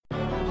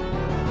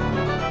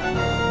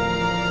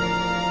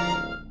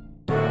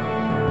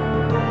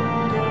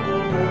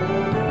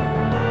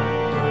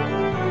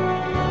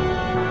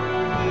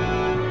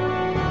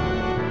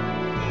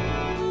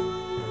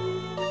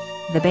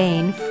the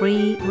Baen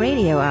Free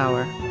Radio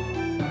Hour.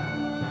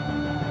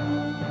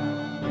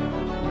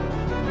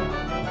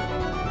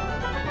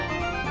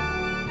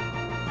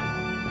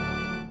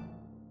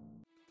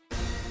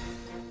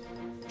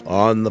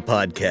 On the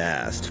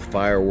podcast,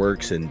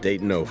 fireworks in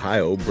Dayton,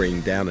 Ohio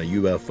bring down a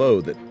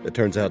UFO that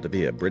turns out to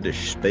be a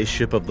British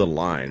spaceship of the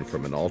line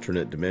from an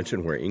alternate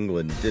dimension where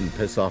England didn't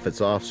piss off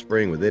its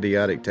offspring with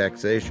idiotic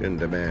taxation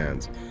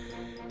demands.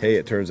 Hey,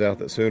 it turns out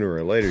that sooner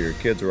or later your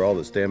kids are all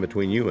that stand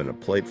between you and a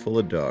plate full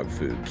of dog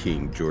food,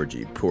 King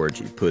Georgie,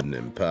 Porgy, pudding,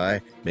 and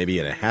pie. Maybe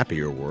in a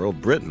happier world,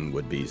 Britain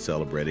would be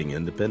celebrating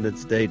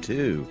Independence Day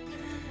too.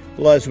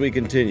 Well, as we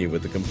continue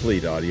with the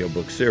complete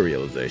audiobook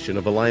serialization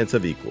of Alliance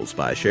of Equals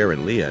by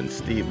Sharon, Leah, and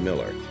Steve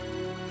Miller.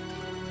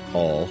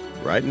 All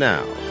right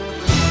now.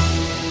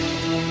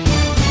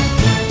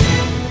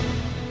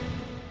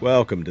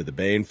 Welcome to the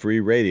Baen Free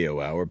Radio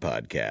Hour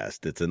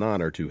podcast. It's an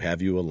honor to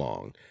have you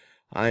along.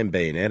 I'm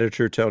Baen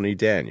editor Tony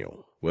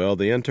Daniel. Well,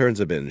 the interns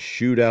have been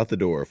shooed out the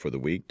door for the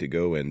week to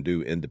go and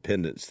do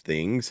independence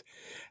things,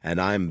 and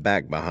I'm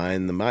back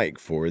behind the mic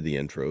for the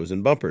intros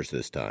and bumpers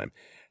this time.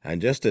 And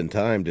just in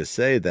time to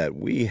say that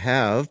we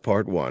have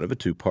part one of a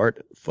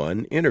two-part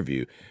fun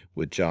interview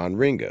with John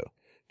Ringo.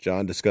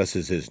 John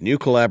discusses his new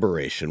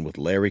collaboration with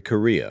Larry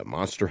Correia,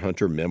 Monster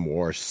Hunter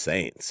Memoirs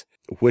Saints,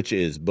 which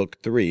is book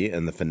 3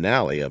 and the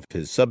finale of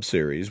his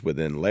subseries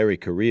within Larry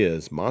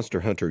Correia's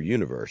Monster Hunter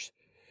Universe.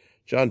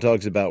 John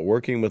talks about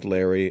working with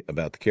Larry,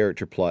 about the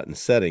character plot and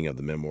setting of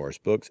the Memoirs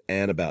books,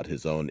 and about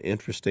his own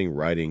interesting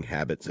writing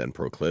habits and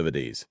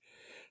proclivities.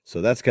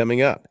 So that's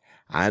coming up.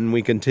 And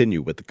we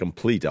continue with the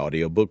complete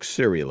audiobook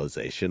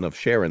serialization of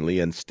Sharon,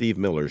 Leah, and Steve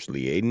Miller's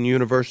Liaden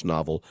Universe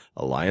novel,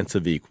 Alliance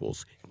of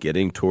Equals,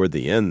 getting toward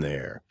the end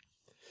there.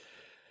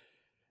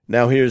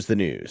 Now here's the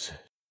news.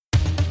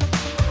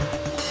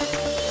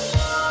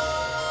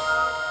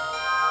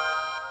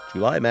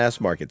 July mass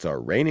markets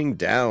are raining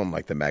down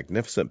like the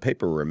magnificent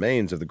paper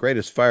remains of the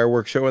greatest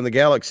fireworks show in the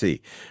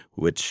galaxy,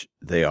 which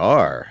they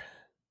are.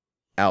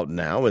 Out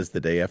now is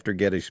The Day After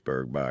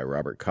Gettysburg by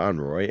Robert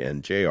Conroy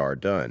and J.R.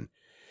 Dunn.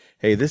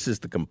 Hey, this is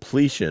the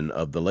completion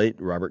of the late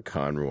Robert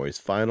Conroy's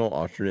final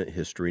alternate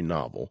history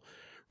novel,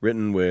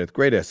 written with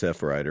great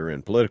SF writer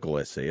and political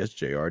essayist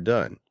J.R.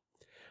 Dunn.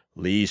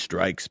 Lee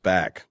strikes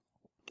back.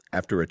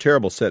 After a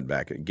terrible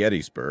setback at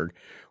Gettysburg,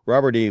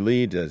 Robert E.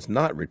 Lee does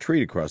not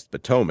retreat across the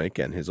Potomac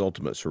and his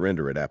ultimate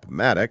surrender at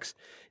Appomattox.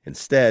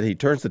 Instead, he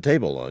turns the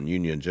table on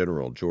Union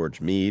General George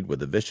Meade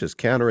with a vicious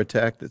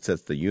counterattack that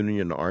sets the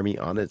Union Army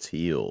on its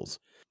heels.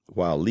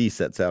 While Lee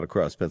sets out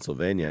across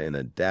Pennsylvania in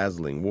a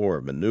dazzling war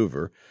of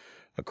maneuver,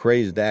 a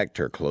crazed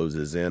actor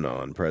closes in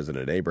on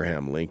President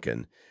Abraham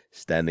Lincoln.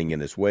 Standing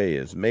in his way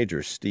is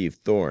Major Steve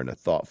Thorne, a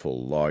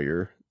thoughtful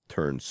lawyer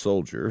turned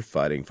soldier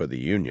fighting for the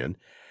Union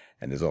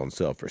and his own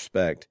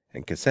self-respect,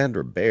 and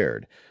Cassandra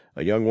Baird,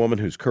 a young woman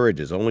whose courage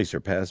is only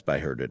surpassed by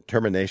her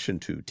determination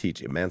to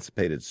teach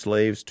emancipated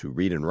slaves to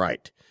read and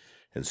write,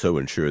 and so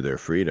ensure their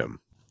freedom.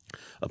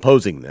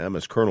 Opposing them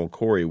is Colonel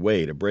Corey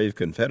Wade, a brave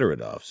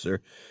Confederate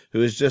officer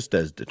who is just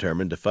as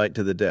determined to fight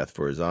to the death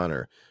for his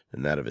honor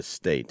and that of his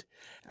state.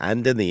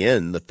 And in the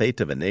end, the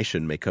fate of a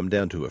nation may come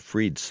down to a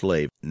freed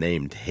slave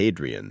named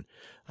Hadrian,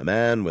 a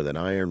man with an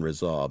iron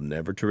resolve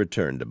never to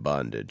return to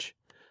bondage.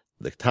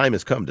 The time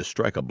has come to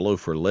strike a blow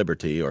for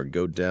liberty or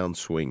go down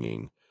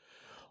swinging.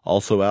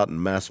 Also out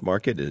in mass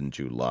market in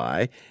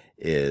July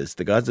is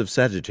The Gods of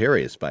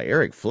Sagittarius by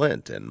Eric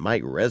Flint and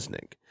Mike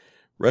Resnick.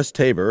 Russ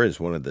Tabor is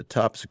one of the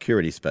top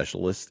security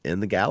specialists in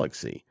the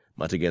galaxy.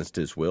 Much against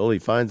his will, he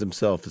finds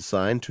himself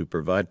assigned to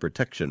provide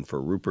protection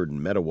for Rupert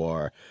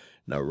Medawar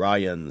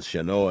Narayan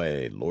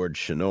Shenoy, Lord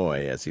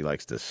Shenoy, as he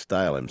likes to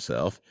style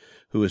himself,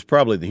 who is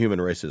probably the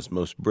human race's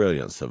most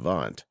brilliant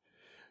savant.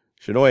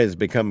 Shenoy has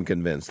become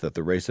convinced that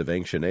the race of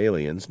ancient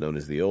aliens, known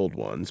as the Old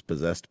Ones,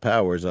 possessed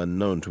powers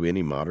unknown to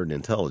any modern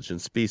intelligent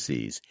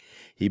species.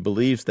 He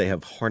believes they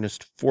have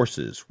harnessed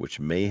forces which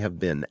may have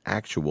been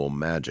actual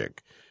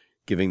magic,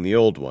 giving the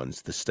Old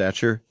Ones the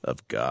stature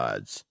of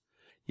gods.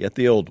 Yet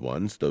the Old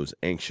Ones, those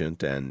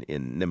ancient and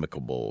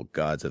inimical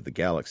gods of the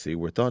galaxy,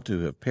 were thought to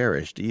have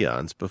perished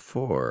eons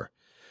before.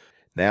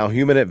 Now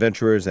human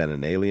adventurers and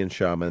an alien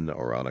shaman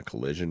are on a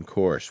collision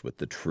course with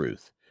the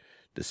truth.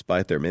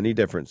 Despite their many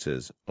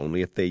differences,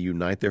 only if they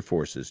unite their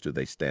forces do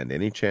they stand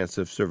any chance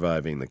of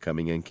surviving the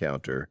coming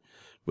encounter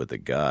with the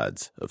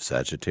Gods of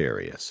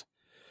Sagittarius.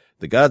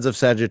 The Gods of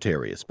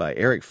Sagittarius by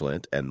Eric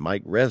Flint and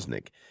Mike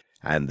Resnick,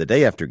 and The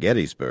Day After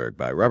Gettysburg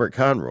by Robert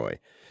Conroy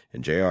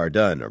and J.R.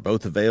 Dunn are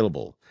both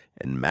available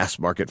in mass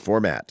market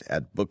format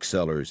at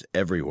booksellers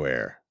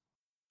everywhere.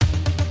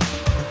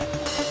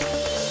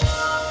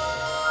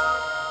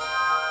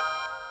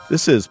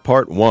 This is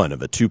part one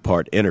of a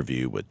two-part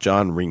interview with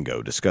John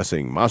Ringo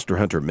discussing Monster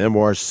Hunter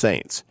Memoirs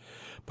Saints.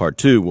 Part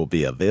two will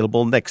be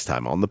available next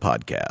time on the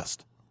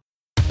podcast.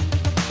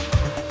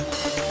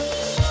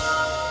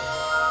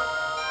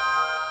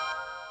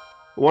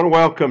 I want to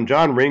welcome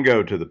John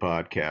Ringo to the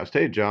podcast.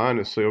 Hey, John,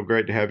 it's so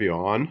great to have you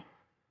on.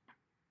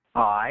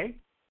 Hi.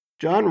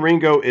 John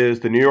Ringo is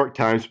the New York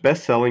Times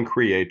best-selling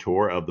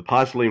creator of the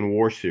Posleen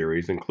War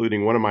series,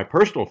 including one of my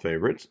personal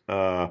favorites,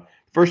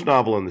 first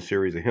novel in the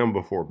series, A Hymn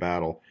Before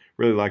Battle.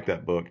 Really like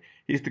that book.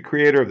 He's the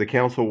creator of the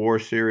Council War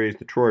series,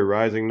 the Troy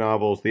Rising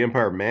novels, the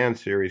Empire of Man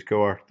series,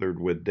 co-authored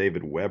with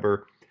David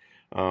Weber,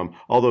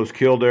 all those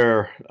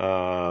Kildare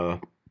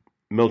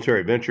military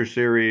adventure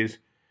series.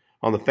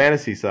 On the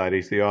fantasy side,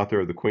 he's the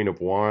author of the Queen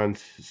of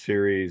Wands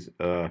series.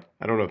 I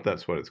don't know if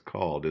that's what it's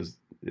called.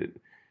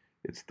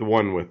 It's the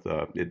one with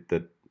a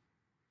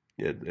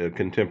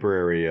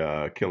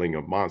contemporary killing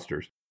of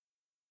monsters.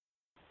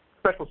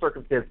 Special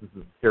Circumstances is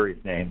the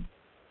series name.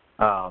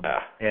 And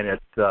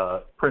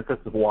it's Princess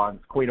of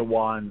Wands, Queen of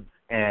Wands,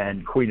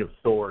 and Queen of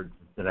Swords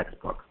is the next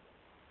book.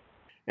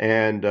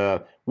 And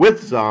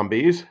with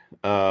zombies,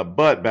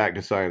 but back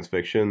to science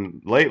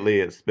fiction, lately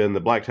it's been the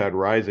Black Tide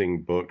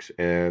Rising books,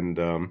 and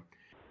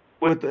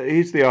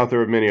he's the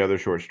author of many other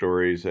short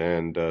stories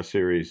and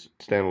series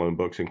standalone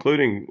books,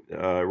 including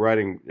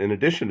writing, in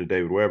addition to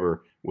David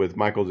Weber, with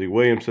Michael Z.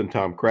 Williamson,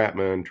 Tom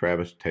Kratman,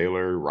 Travis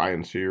Taylor,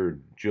 Ryan Sear,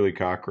 Julie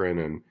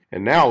Cochran,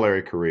 and now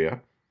Larry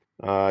Correia.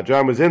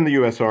 John was in the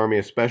U.S. Army,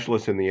 a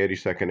specialist in the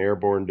 82nd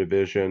Airborne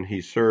Division.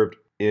 He served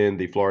in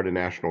the Florida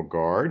National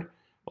Guard.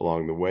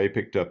 Along the way,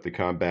 picked up the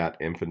Combat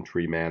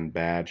Infantryman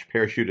Badge,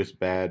 Parachutist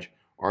Badge,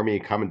 Army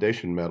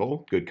Commendation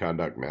Medal, Good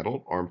Conduct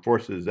Medal, Armed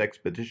Forces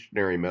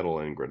Expeditionary Medal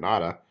in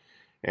Grenada,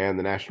 and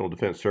the National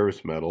Defense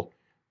Service Medal.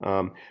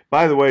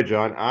 By the way,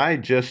 John, I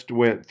just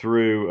went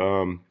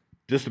through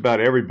just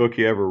about every book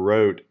he ever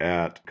wrote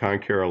at Con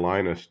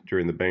Carolinas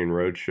during the Bain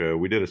Road Show.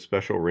 We did a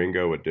special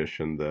Ringo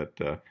edition,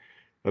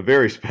 a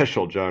very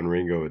special John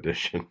Ringo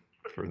edition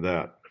for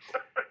that.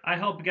 I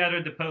helped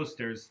gather the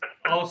posters.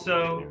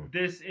 Also,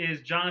 this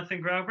is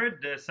Jonathan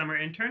Graubert, the summer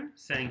intern,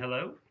 saying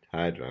hello.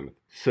 Hi, Jonathan.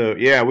 So,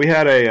 yeah, we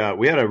had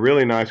a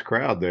really nice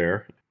crowd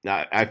there.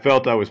 I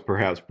felt I was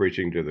perhaps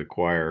preaching to the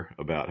choir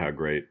about how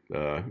great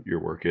your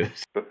work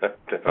is.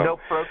 No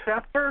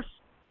protesters?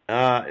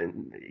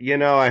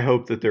 I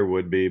hope that there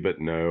would be, but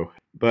no.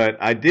 But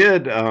I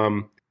did,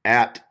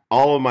 at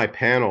all of my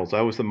panels,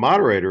 I was the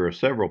moderator of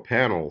several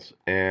panels,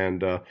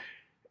 and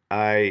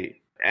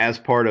as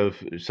part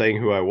of saying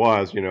who I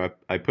was,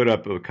 I put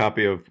up a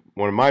copy of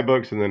one of my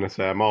books, and then I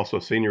said, I'm also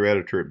senior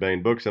editor at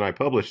Bain Books, and I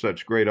publish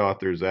such great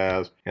authors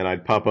as, and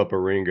I'd pop up a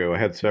Ringo. I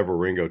had several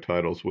Ringo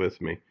titles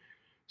with me.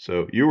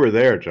 So you were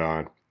there,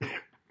 John. Enough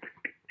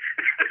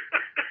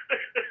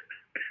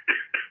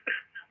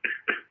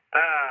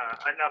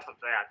of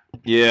that.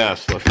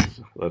 Yes,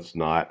 let's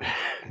not.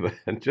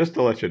 But just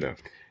to let you know,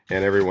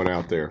 and everyone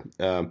out there.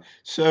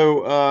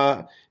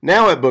 So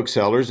now at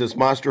Booksellers, it's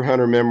Monster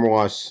Hunter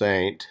Memoirs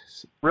Saint.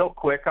 Real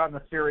quick on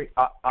the series,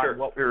 on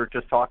what we were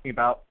just talking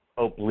about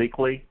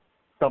obliquely.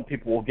 Some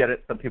people will get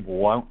it, some people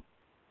won't.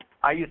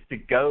 I used to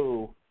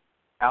go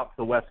out to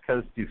the West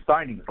Coast to do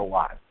signings a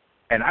lot.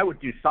 And I would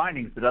do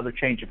signings at Other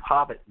Change of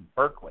Hobbit in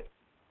Berkeley.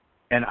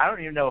 And I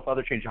don't even know if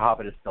Other Change of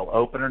Hobbit is still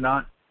open or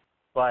not,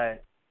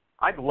 but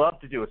I'd love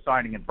to do a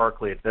signing in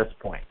Berkeley at this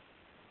point.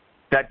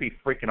 That'd be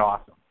freaking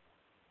awesome.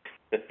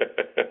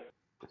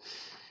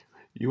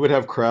 You would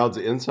have crowds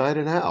inside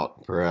and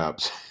out,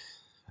 perhaps.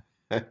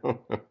 I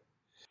don't know.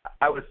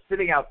 I was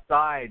sitting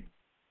outside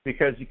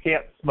because you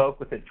can't smoke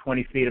within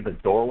 20 feet of a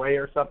doorway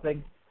or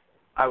something.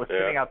 I was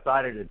sitting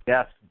outside at a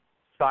desk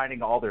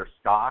signing all their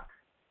stock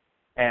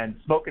and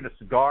smoking a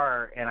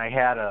cigar, and I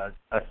had a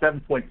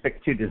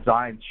 7.62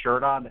 design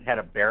shirt on that had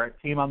a Barrett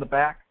team on the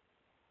back.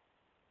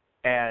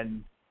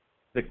 And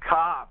the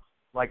cops,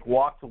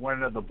 walked to one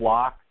end of the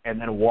block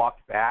and then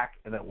walked back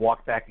and then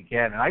walked back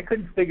again. And I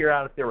couldn't figure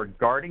out if they were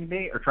guarding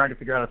me or trying to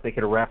figure out if they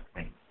could arrest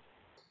me.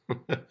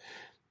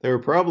 They were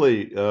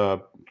probably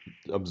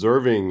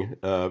observing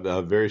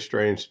a very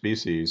strange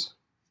species.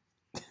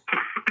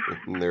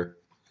 The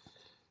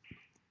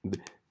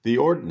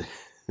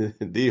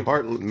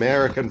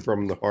American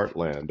from the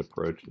heartland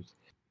approaches.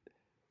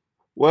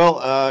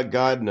 Well,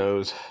 God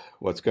knows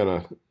what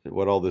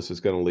all this is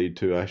gonna lead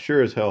to. I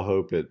sure as hell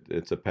hope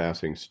it's a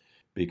passing,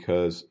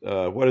 because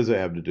what does it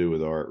have to do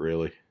with art,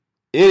 really?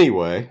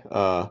 Anyway,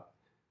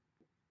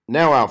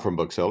 now out from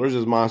Booksellers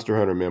is Monster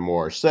Hunter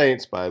Memoirs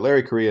Saints by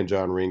Larry Correia and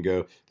John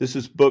Ringo. This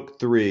is book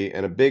 3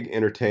 and a big,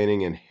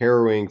 entertaining, and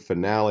harrowing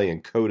finale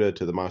and coda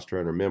to the Monster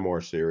Hunter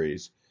Memoir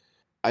series.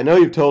 I know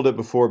you've told it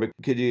before, but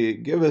could you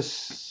give us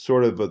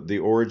sort of the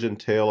origin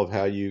tale of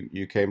how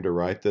you came to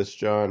write this,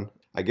 John?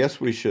 I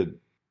guess we should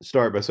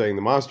start by saying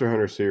the Monster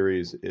Hunter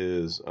series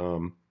is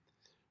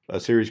a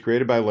series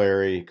created by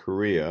Larry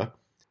Correia,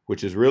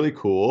 which is really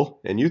cool,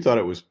 and you thought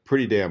it was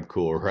pretty damn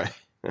cool, right?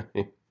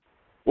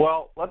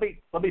 Well, let me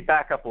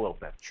back up a little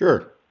bit.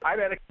 Sure. I'm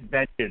at a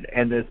convention,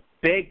 and this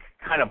big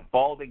kind of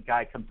balding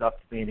guy comes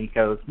up to me, and he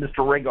goes,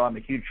 Mr. Ringo, I'm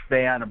a huge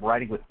fan. I'm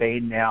writing with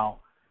Bain now,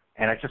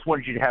 and I just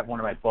wanted you to have one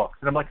of my books.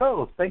 And I'm like,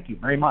 oh, thank you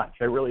very much.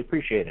 I really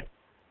appreciate it.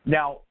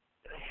 Now,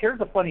 here's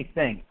the funny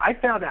thing. I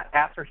found out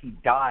after he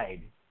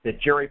died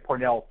that Jerry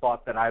Pournelle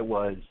thought that I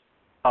was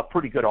a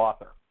pretty good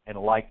author and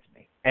liked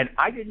me. And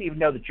I didn't even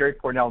know that Jerry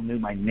Pournelle knew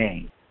my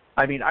name.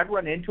 I mean, I'd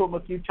run into him a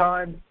few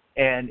times,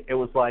 and it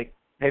was like,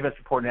 hey,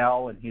 Mr.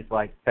 Cornell, and he's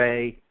like,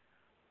 hey,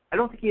 I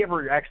don't think he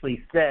ever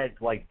actually said,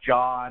 like,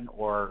 John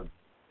or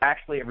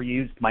actually ever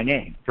used my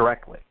name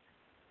directly.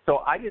 So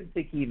I didn't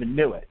think he even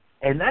knew it.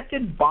 And that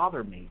didn't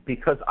bother me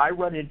because I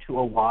run into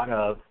a lot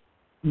of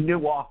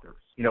new authors,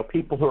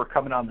 people who are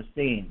coming on the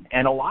scene.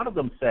 And a lot of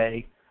them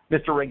say,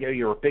 Mr. Ringo,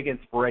 you're a big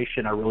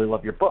inspiration. I really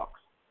love your books.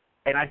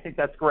 And I think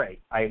that's great.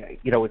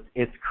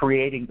 It's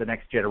creating the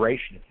next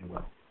generation, if you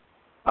will.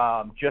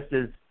 Just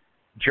as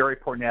Jerry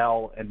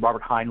Pournelle and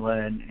Robert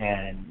Heinlein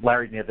and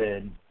Larry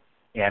Niven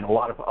and a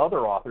lot of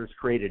other authors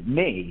created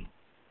me,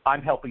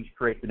 I'm helping to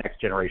create the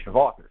next generation of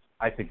authors.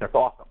 I think that's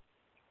awesome.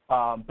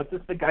 But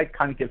this big guy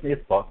kind of gives me his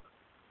book,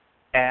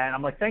 and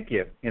I'm like, thank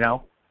you, And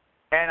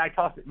I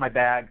tossed it in my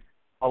bag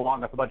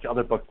along with a bunch of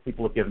other books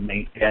people have given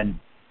me and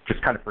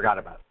just kind of forgot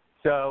about it.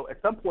 So at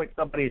some point,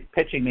 somebody's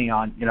pitching me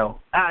on, you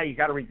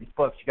got to read these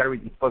books, you got to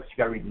read these books, you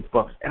got to read these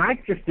books. And I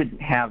just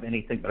didn't have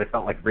anything that I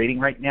felt like reading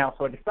right now,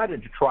 so I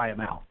decided to try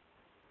them out.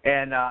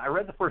 And I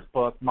read the first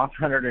book, Monster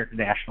Hunter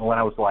International, and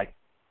I was like,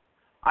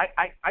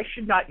 I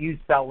should not use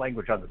foul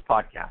language on this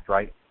podcast,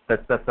 right?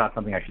 That's not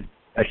something I should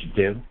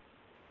do.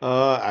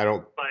 I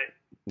don't.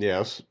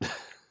 Yes,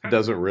 it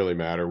doesn't really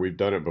matter. We've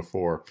done it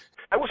before.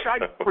 I wish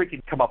I'd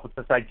freaking come up with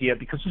this idea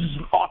because this is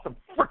an awesome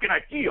freaking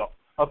idea.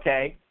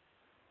 Okay,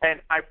 and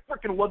I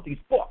freaking love these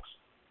books.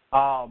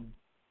 I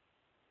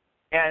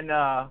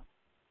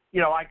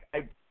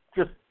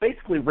just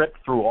basically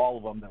ripped through all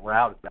of them that were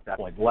out at that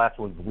point. The last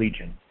one was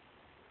Legion,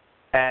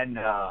 and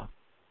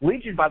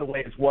Legion, by the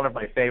way, is one of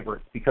my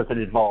favorites because it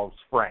involves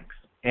Franks,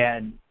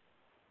 and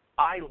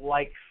I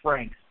like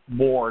Franks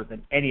more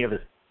than any of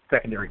the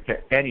secondary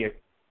characters.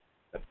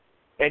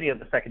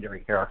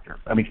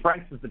 I mean,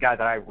 Franks is the guy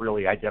that I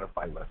really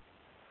identify with,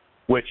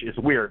 which is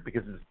weird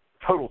because he's a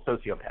total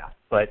sociopath.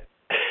 But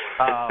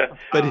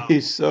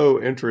he's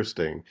so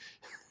interesting.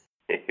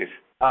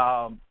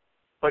 But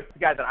the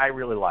guy that I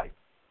really like.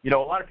 A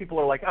lot of people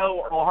are like,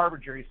 "Oh, Earl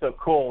Harbinger, he's so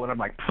cool," and I'm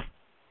like,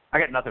 I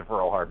got nothing for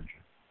Earl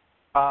Harbinger.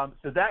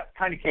 So that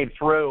kind of came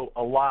through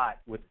a lot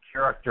with the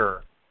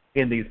character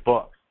in these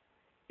books.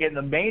 In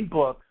the main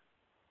books,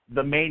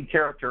 the main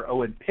character,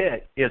 Owen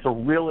Pitt, is a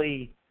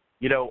really,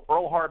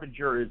 Earl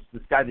Harbinger is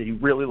this guy that he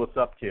really looks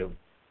up to.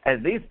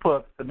 And these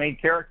books, the main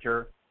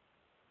character,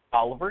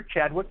 Oliver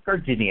Chadwick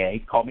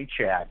Gardinier, call me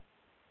Chad,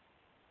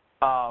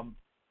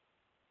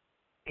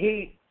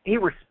 he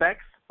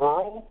respects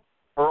Earl.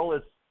 Earl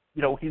is,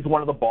 he's one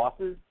of the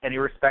bosses, and he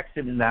respects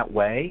him in that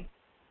way.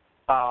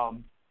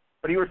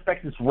 But he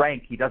respects his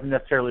rank. He doesn't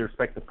necessarily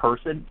respect the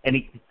person, and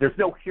there's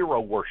no hero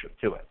worship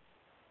to it.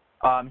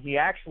 He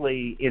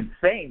actually, in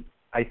Saints,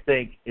 I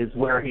think, is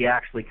where he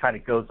actually kind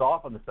of goes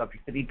off on the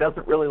subject that he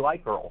doesn't really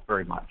like Earl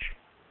very much.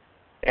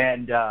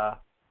 And I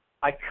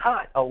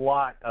cut a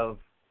large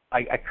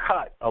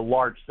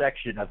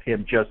section of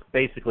him just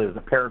basically as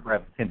a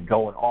paragraph of him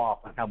going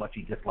off on how much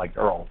he disliked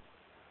Earl.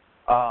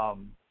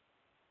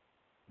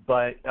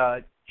 But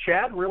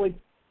Chad really,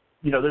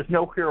 there's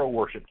no hero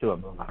worship to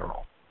him about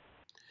Earl.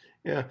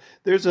 Yeah,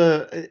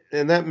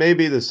 and that may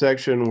be the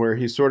section where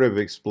he's sort of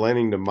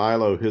explaining to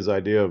Milo his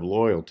idea of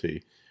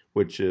loyalty,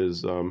 which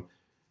is a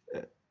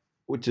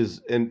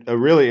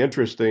really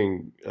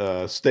interesting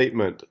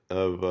statement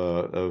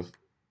of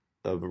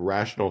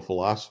rational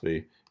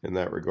philosophy in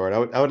that regard.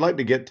 I would like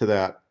to get to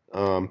that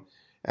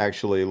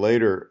actually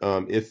later.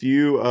 If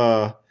you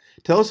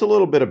tell us a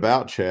little bit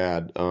about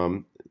Chad,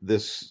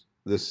 this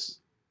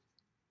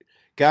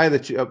guy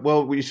that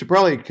we should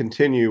probably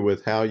continue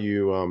with how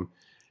you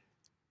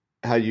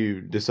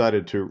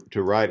decided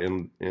to write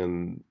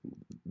in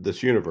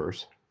this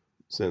universe,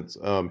 since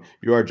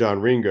you are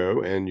John Ringo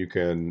and you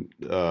can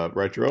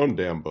write your own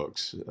damn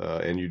books,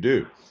 and you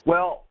do.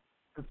 Well,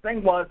 the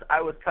thing was,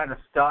 I was kind of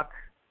stuck.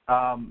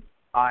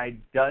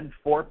 I'd done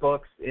 4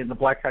 books in the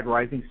Black Tide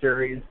Rising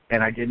series,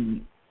 and I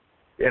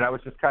was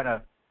just kind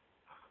of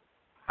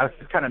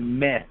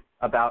meh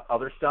about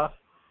other stuff,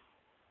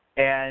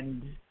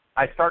 and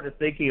I started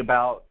thinking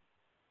about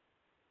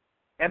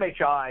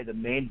MHI. The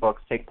main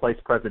books take place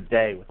present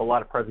day with a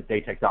lot of present day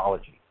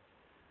technology.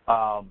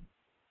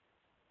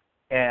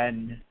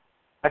 And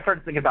I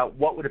started thinking about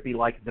what would it be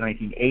like in the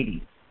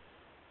 1980s,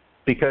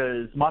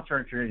 because Monster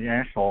Hunter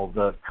International,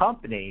 the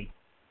company,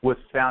 was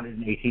founded in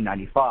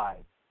 1895.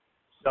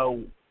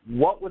 So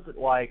what was it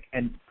like?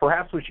 And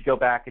perhaps we should go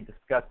back and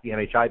discuss the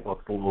MHI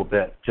books a little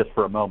bit just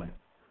for a moment.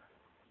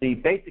 The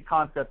basic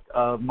concept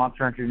of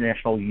Monster Hunter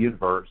International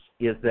Universe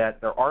is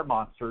that there are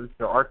monsters,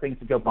 there are things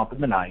that go bump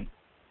in the night.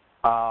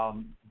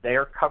 They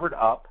are covered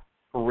up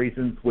for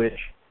reasons which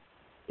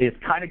is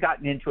kind of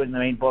gotten into in the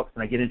main books,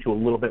 and I get into a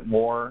little bit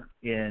more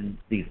in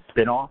these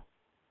spin-offs.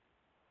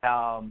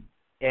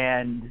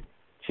 And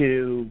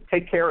to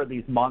take care of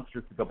these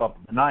monsters that go bump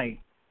in the night,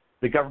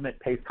 the government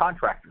pays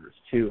contractors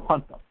to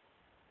hunt them.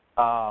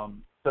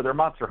 So they're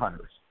monster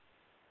hunters,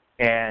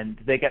 and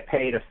they get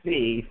paid a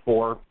fee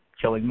for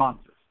killing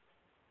monsters.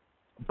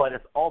 But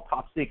it's all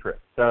top secret,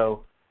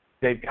 so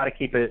they've got to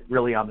keep it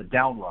really on the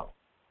down low.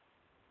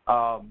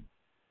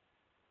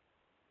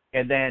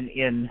 And then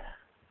in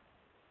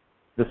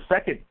the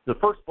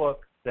first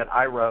book, that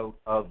I wrote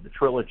of the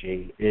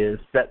trilogy is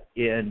set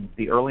in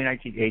the early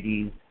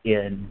 1980s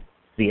in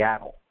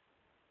Seattle.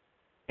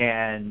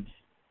 And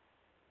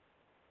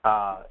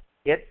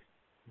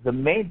the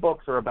main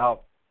books are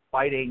about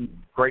fighting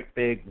great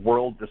big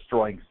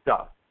world-destroying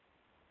stuff.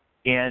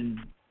 In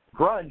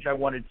Grunge, I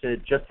wanted to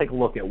just take a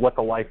look at what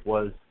the life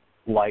was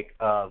like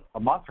of a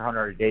monster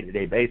hunter on a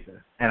day-to-day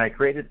basis. And I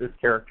created this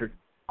character,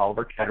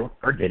 Oliver Chadwick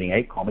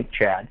Gardinier, call me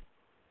Chad,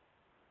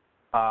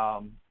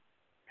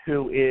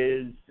 who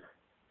is,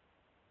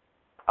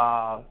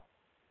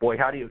 boy,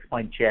 how do you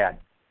explain Chad?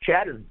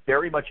 Chad is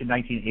very much a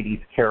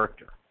 1980s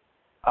character.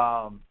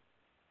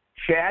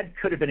 Chad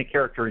could have been a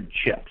character in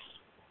Chips.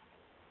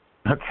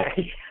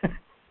 Okay?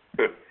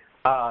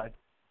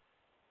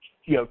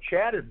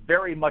 Chad is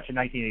very much a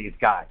 1980s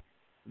guy.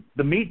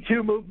 The Me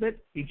Too movement,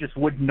 he just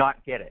would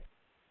not get it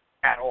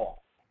at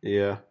all.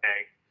 Yeah.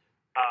 Okay.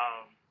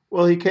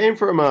 Well, he came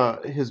from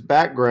his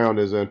background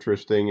is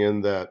interesting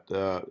in that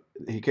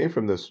he came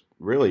from this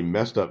really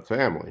messed up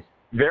family.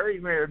 Very,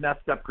 very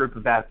messed up group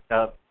of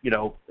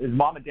his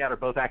mom and dad are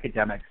both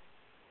academics.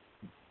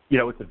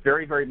 It's a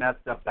very, very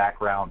messed up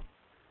background.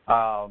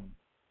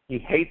 He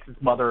hates his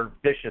mother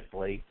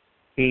viciously.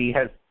 He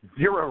has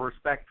zero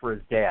respect for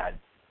his dad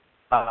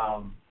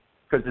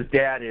because his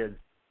dad is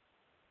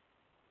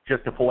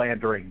just a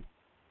philandering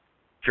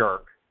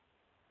jerk.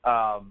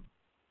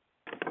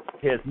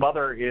 His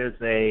mother is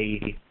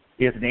an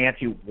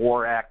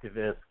anti-war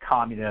activist,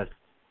 communist,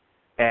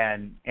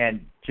 and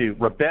to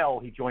rebel,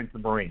 he joins the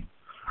Marines.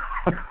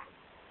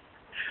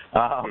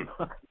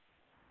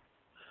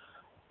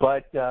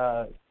 But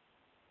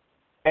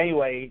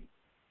anyway,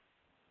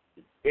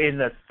 in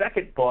the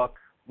second book,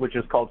 which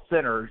is called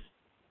Sinners,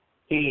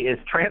 he is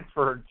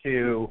transferred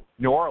to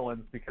New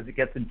Orleans because he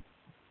gets in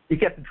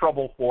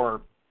trouble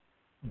for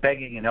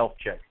begging an elf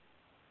chick.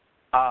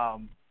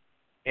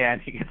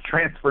 And he gets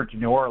transferred to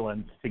New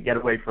Orleans to get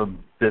away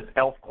from this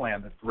elf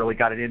clan that's really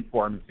got it in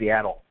for him in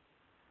Seattle.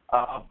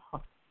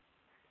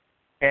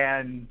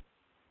 And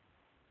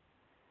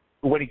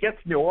when he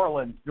gets to New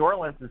Orleans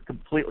is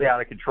completely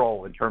out of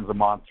control in terms of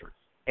monsters.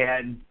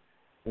 And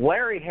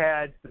Larry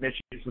had some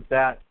issues with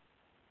that,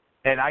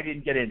 and I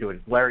didn't get into it.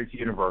 It's Larry's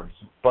Universe.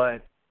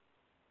 But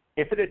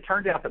if it had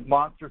turned out that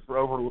monsters were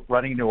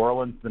overrunning New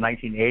Orleans in the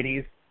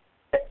 1980s,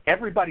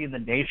 everybody in the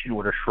nation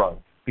would have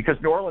shrugged, because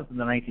New Orleans in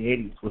the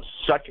 1980s was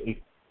such a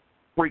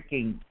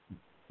freaking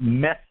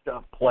messed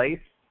up place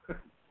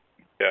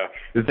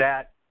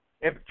that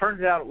if it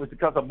turns out it was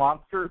because of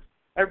monsters,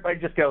 everybody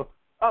just go,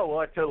 oh, well,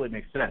 that totally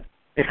makes sense.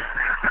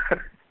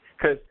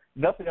 Because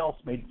nothing else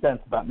made sense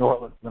about New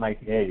Orleans in the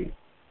 1980s.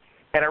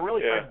 And I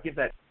really tried to give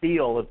that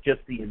feel of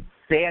just the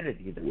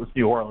insanity that was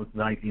New Orleans in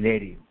the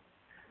 1980s.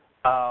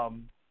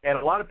 And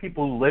a lot of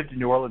people who lived in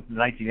New Orleans in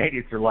the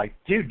 1980s are like,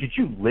 dude, did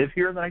you live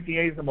here in the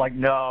 1980s? I'm like,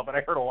 no, but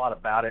I heard a lot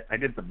about it. I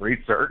did some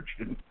research,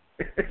 and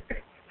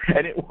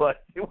it was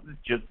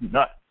just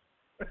nuts.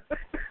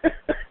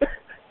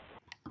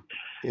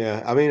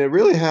 Yeah, I mean, it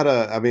really had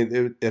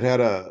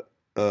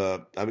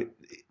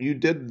you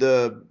did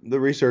the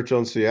research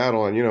on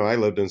Seattle, and I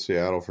lived in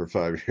Seattle for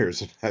 5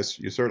 years, and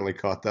you certainly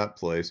caught that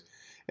place,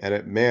 and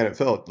it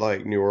felt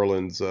like New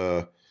Orleans.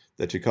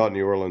 That you caught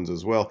New Orleans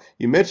as well.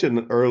 You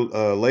mentioned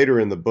later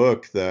in the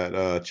book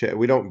that Chad,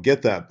 we don't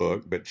get that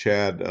book, but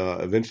Chad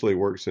eventually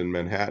works in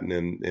Manhattan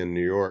in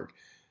New York,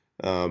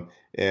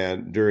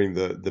 and during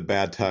the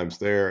bad times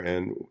there,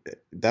 and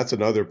that's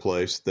another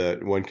place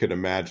that one could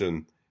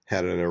imagine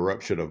had an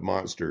eruption of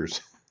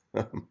monsters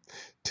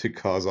to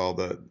cause all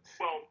the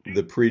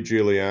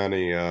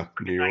pre-Giuliani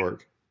New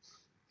York.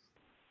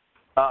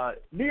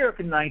 New York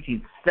in the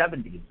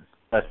 1970s,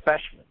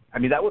 especially. I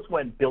mean, that was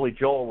when Billy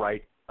Joel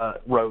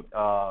wrote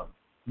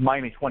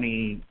Miami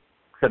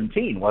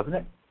 2017, wasn't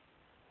it?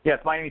 Yeah,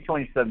 it's Miami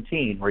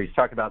 2017, where he's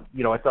talking about,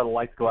 I saw the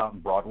lights go out on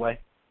Broadway.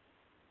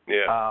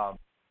 Yeah.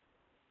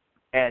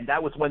 And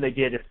that was when they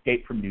did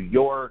Escape from New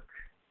York,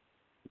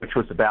 which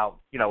was about,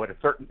 at a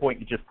certain point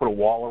you just put a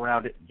wall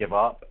around it and give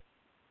up.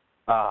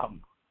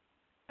 And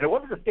it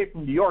wasn't Escape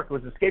from New York, it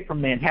was Escape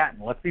from Manhattan.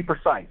 Let's be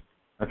precise,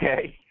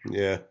 okay?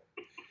 Yeah.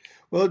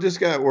 Well, it just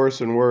got worse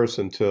and worse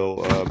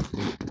until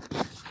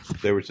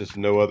there was just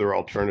no other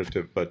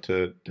alternative but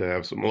to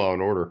have some law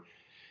and order.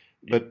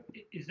 But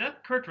is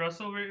that Kurt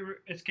Russell,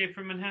 Escape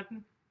from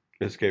Manhattan?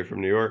 Escape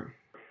from New York?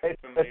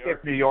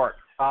 Escape from New York.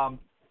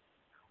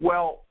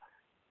 Well,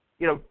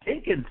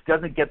 Dinkins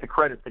doesn't get the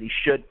credit that he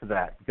should for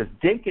that, because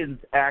Dinkins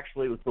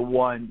actually was the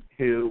one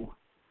who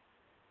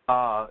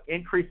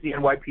increased the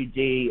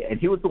NYPD, and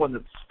he was the one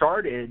that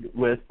started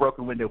with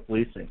broken window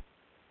policing.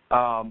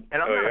 And I'm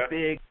not a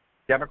big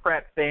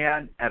Democrat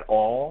fan at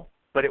all,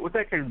 but it was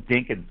actually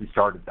Dinkins who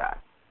started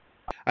that.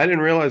 I didn't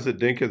realize that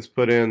Dinkins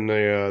put in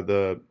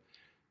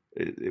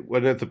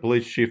wasn't it the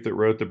police chief that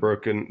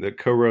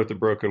co-wrote the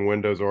Broken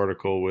Windows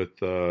article with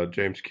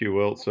James Q.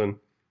 Wilson,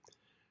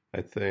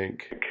 I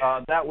think.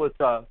 That was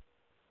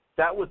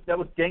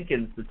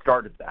Dinkins that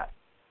started that,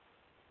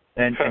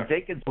 and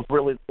Dinkins was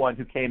really the one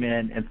who came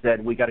in and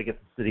said, we got to get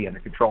the city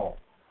under control.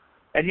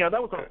 And that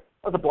was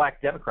a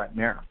black Democrat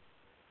mayor.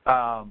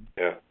 Yeah.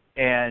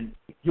 And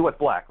he was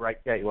black, right?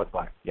 Yeah, he was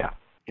black. Yeah.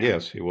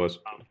 Yes, he was.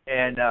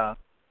 And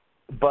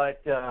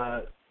but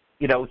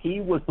you know,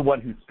 he was the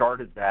one who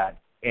started that,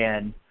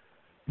 and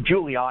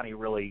Giuliani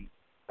really.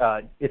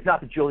 It's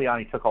not that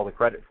Giuliani took all the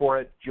credit for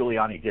it.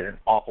 Giuliani did an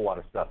awful lot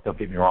of stuff. Don't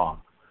get me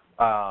wrong,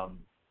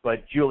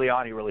 but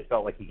Giuliani really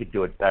felt like he could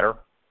do it better.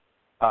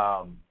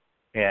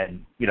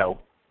 And you know,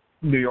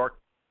 New York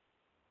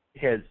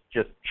has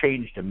just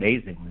changed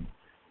amazingly.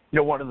 You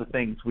know, one of the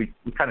things we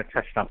kind of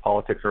touched on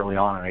politics early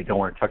on, and I don't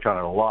want to touch on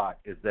it a lot,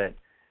 is that,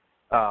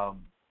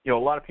 you know, a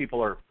lot of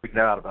people are freaking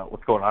out about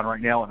what's going on right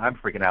now, and I'm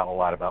freaking out a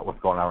lot about what's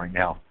going on right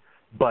now.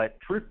 But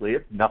truthfully,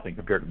 it's nothing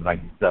compared to the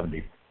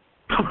 1970s.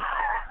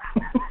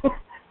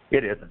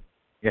 It isn't.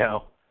 You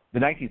know, the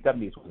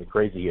 1970s were the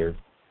crazy years.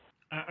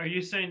 Are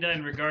you saying that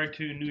in regard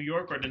to New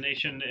York or the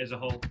nation as a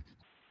whole?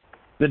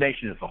 The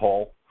nation as a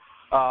whole.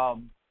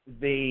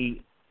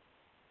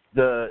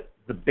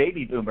 The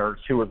baby boomers,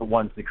 who were the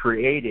ones that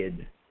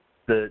created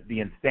the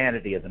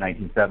insanity of the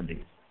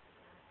 1970s,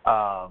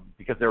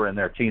 because they were in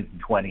their teens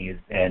and 20s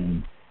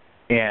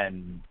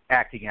and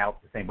acting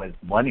out the same way as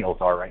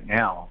millennials are right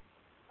now.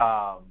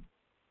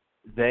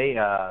 They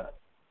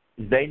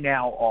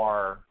now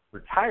are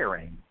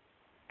retiring,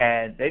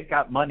 and they've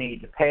got money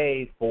to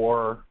pay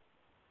for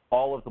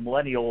all of the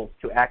millennials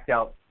to act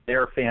out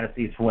their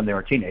fantasies from when they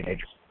were teenagers.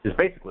 Is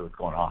basically what's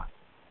going on.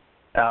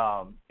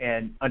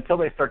 And until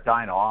they start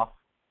dying off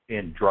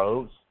in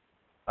droves,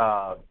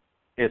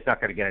 it's not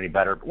going to get any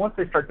better. But once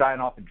they start dying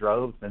off in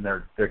droves and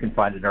they're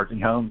confined to nursing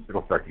homes,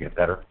 it'll start to get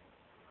better.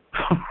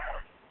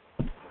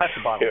 That's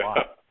the bottom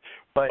line.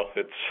 But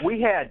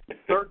we had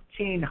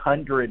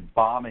 1,300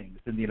 bombings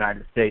in the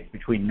United States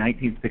between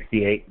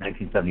 1968 and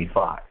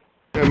 1975.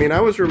 I mean, I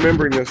was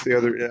remembering this the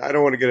other. I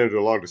don't want to get into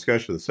a long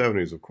discussion of the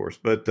 70s, of course,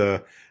 but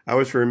I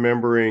was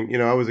remembering. You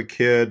know, I was a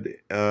kid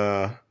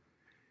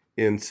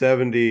in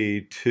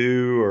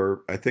 72,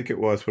 or I think it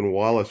was when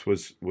Wallace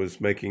was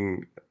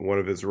making one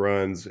of his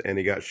runs and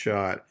he got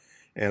shot.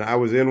 And I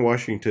was in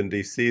Washington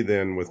D.C.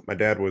 then. With my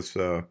dad was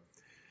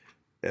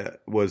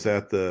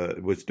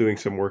doing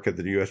some work at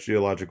the U.S.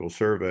 Geological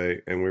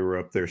Survey, and we were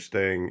up there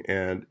staying,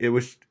 and it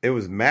was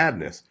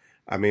madness.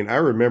 I mean, I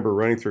remember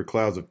running through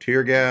clouds of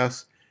tear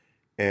gas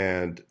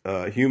and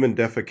human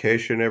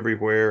defecation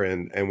everywhere,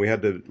 and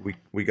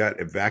we got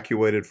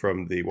evacuated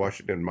from the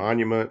Washington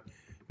Monument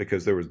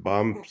because there was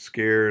bomb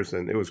scares,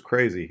 and it was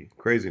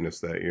craziness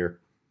that year.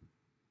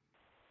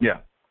 Yeah.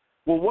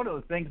 Well, one of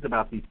the things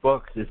about these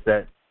books is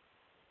that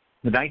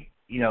the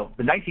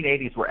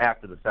 1980s were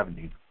after the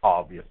 70s,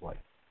 obviously.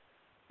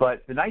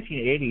 But the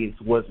 1980s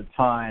was a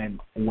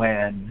time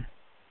when,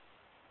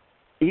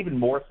 even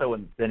more so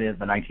than in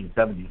the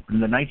 1970s, but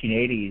in the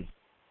 1980s,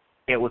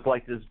 it was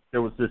like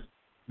there was this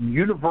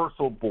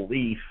universal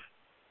belief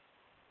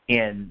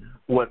in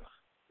what's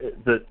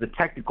the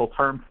technical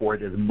term for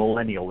it is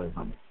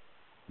millennialism,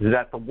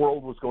 that the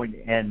world was going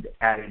to end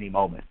at any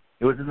moment.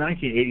 It was in the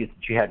 1980s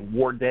that you had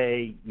War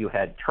Day, you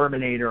had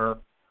Terminator.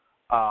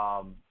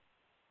 I'm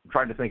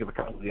trying to think of a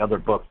couple of the other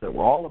books that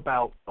were all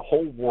about the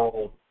whole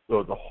world,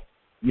 or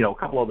a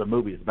couple other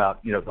movies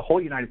about, the whole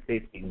United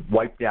States being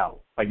wiped out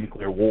by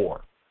nuclear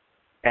war.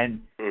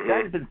 And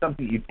that has been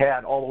something you've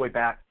had all the way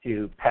back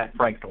to Pat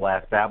Frank's The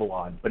Last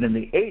Babylon. But in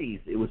the 80s,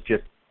 it was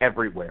just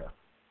everywhere.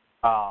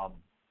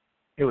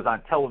 It was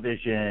on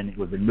television, it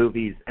was in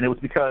movies, and it was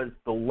because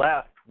the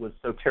left was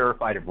so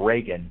terrified of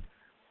Reagan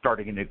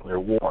starting a nuclear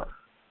war.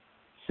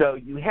 So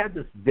you had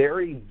this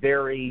very,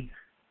 very,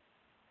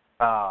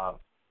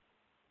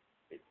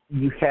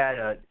 you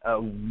had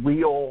a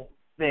real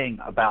thing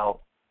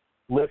about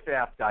live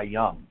fast, die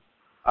young.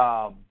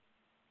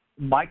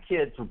 My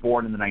kids were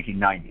born in the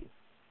 1990s.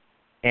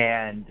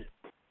 And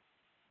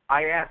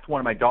I asked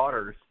one of my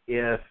daughters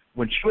if,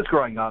 when she was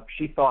growing up,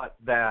 she thought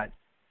that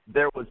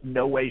there was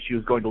no way she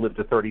was going to live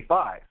to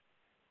 35.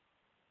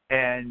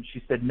 And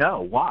she said,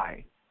 no,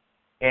 why?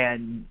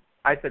 And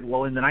I said,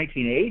 well, in the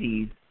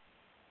 1980s,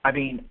 I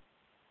mean,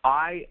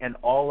 I and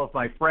all of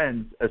my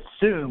friends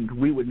assumed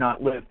we would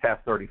not live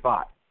past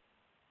 35.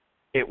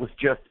 It was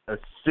just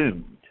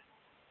assumed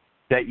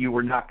that you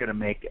were not going to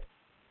make it.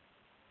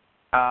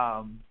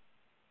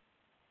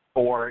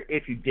 Or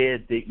if you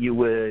did, that you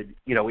would,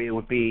 it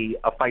would be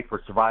a fight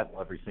for survival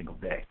every single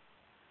day.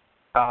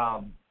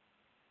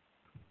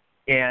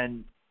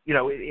 And,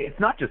 it's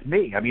not just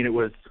me. I mean, it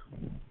was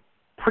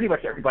pretty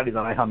much everybody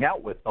that I hung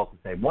out with felt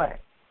the same way.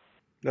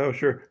 No,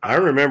 sure. I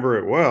remember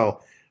it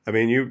well. I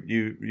mean,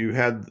 you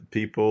had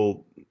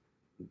people,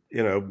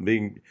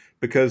 being,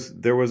 because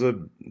there was a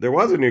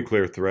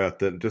nuclear threat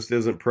that just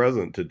isn't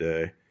present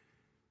today,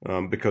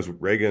 because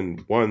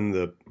Reagan won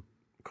the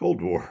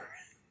Cold War.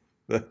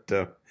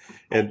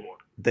 And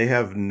they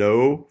have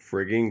no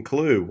frigging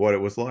clue what it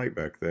was like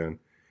back then,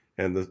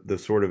 and the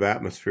sort of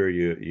atmosphere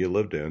you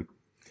lived in,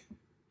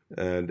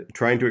 and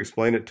trying to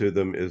explain it to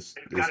them is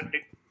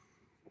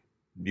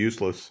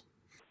useless.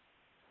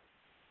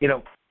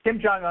 Kim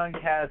Jong-un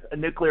has a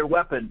nuclear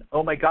weapon.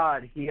 Oh my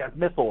God, he has a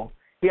missile.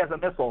 He has a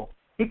missile.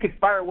 He could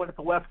fire one at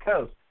the West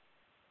Coast.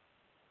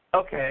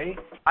 Okay,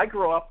 I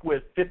grew up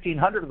with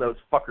 1,500 of those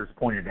fuckers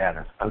pointed at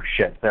us. Oh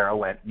shit! There I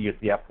went and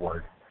used the F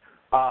word.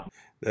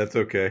 That's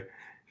okay.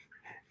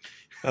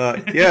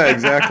 Yeah,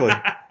 exactly.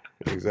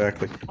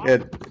 Exactly.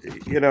 And,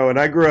 and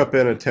I grew up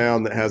in a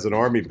town that has an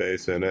army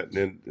base in it,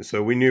 and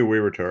so we knew we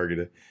were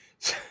targeted.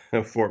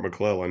 Fort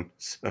McClellan.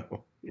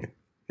 So, yeah.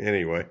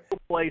 Anyway.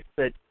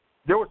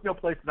 There was no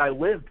place that I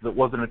lived that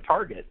wasn't a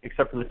target,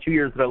 except for the 2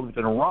 years that I lived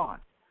in Iran.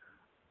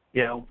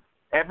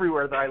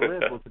 Everywhere that I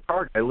lived was a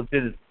target. I lived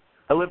in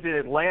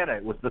Atlanta.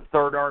 It was the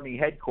 3rd Army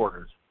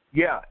headquarters.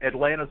 Yeah,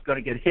 Atlanta's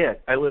going to get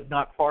hit. I lived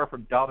not far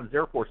from Dobbins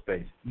Air Force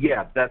Base.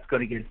 Yeah, that's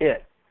going to get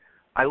hit.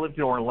 I lived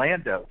in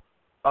Orlando.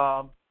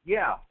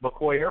 Yeah,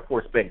 McCoy Air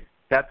Force Base.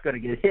 That's going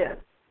to get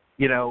hit.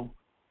 In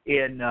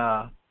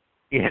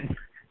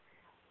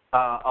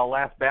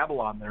Alas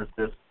Babylon, there's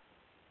this,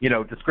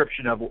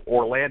 description of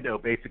Orlando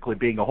basically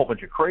being a whole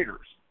bunch of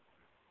craters.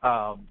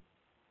 So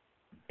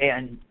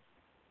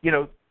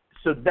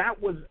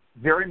that was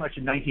very much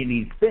a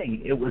 1980s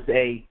thing. It was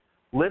a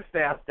live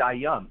fast, die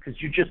young, because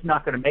you're just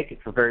not going to make it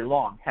for very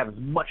long. Have as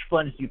much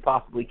fun as you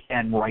possibly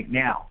can right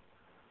now,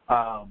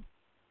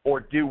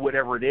 or do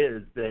whatever it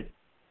is that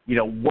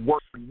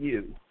works for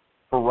you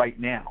for right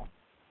now.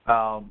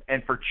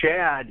 And for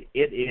Chad,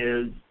 it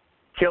is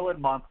killing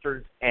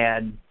monsters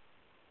and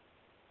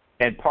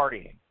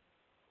partying,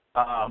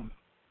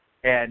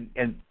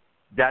 and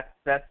that's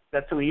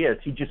who he is.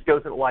 He just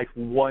goes at life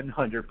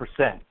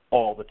 100%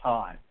 all the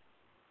time,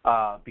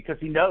 because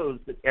he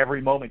knows that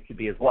every moment could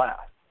be his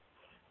last.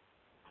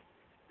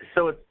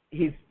 So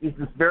he's this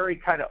very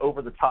kind of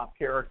over the top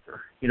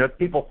character.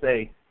 People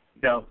say,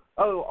 oh,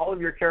 all of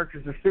your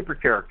characters are super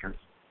characters.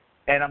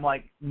 And I'm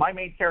like, my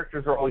main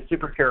characters are always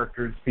super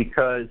characters,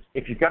 because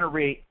if you're going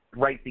to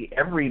write the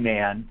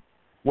everyman,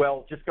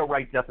 well, just go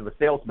write Death of a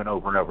Salesman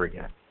over and over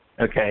again.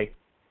 Okay,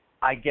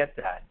 I get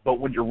that. But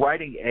when you're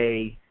writing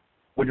an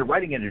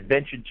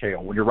adventure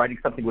tale, when you're writing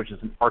something which is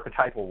an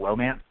archetypal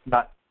romance,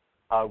 not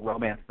a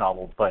romance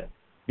novel, but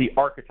the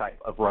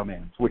archetype of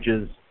romance, which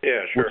is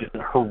an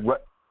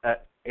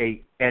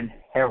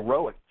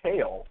heroic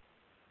tale,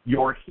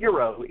 your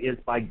hero is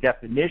by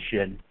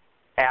definition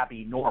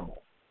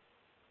abnormal.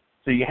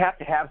 So you have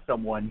to have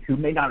someone who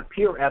may not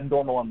appear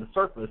abnormal on the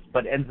surface,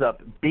 but ends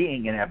up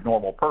being an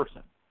abnormal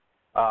person.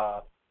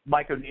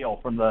 Mike O'Neill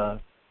from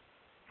the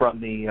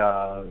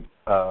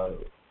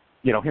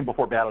Him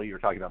Before Battle you were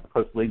talking about, the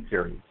Post-League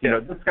series.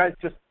 This guy's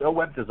just a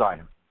web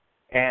designer,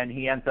 and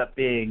he ends up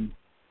being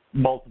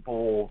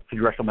multiple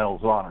Congressional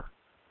Medals of Honor.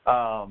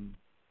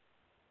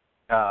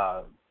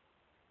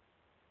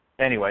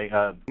 Anyway.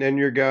 And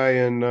your guy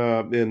in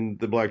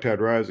the Black Tide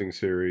Rising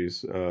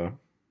series.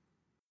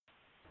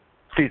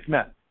 Steve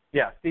Smith.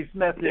 Yeah, Steve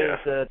Smith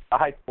is a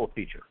high school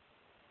teacher.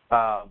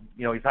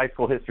 He's a high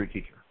school history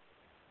teacher.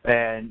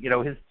 And,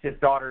 his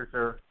daughters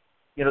are,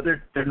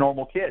 they're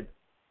normal kids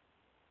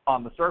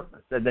on the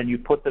surface. And then you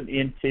put them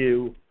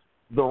into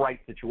the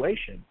right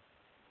situation.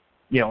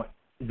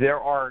 There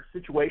are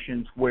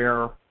situations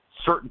where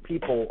certain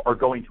people are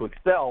going to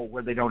excel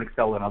where they don't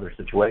excel in other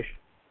situations.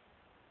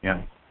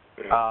 And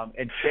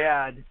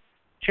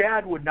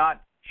Chad would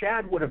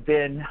have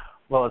been,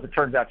 well, as it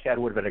turns out, Chad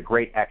would have been a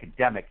great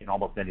academic in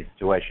almost any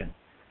situation.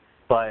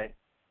 But,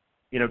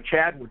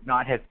 Chad would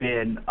not have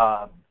been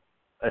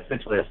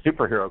essentially a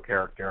superhero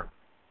character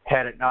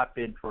had it not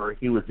been for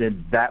he was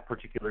in that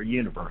particular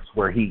universe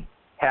where he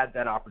had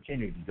that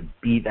opportunity to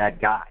be that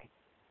guy.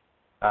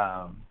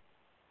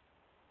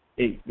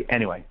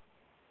 Anyway.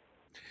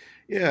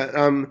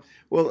 Yeah.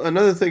 Well,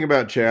 another thing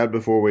about Chad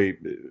before we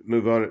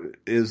move on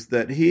is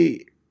that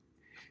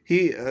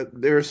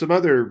there's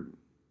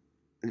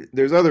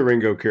other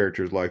Ringo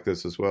characters like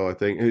this as well. I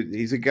think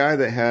he's a guy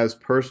that has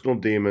personal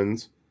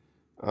demons,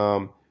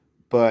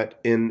 but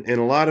in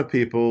a lot of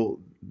people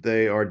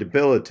they are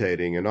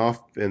debilitating and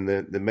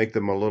they make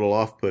them a little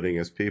off-putting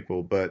as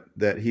people. But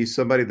that he's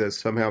somebody that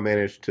somehow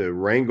managed to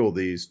wrangle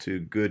these to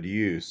good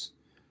use,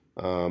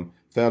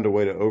 found a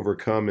way to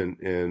overcome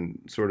and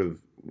sort of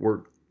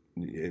work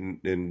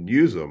and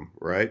use them,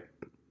 right?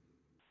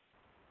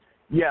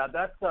 Yeah,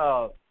 that's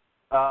not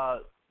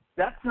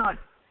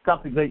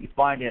something that you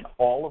find in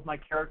all of my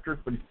characters,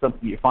 but it's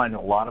something you find in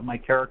a lot of my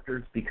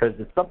characters, because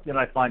it's something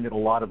I find in a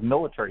lot of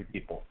military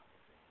people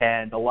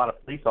and a lot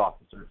of police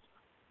officers.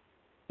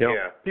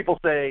 People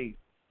say,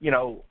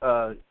 look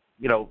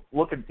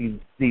at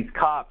these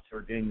cops who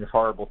are doing this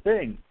horrible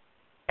thing,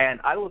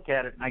 and I look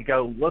at it and I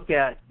go, look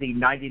at the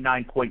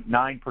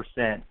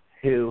 99.9%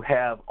 who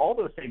have all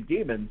those same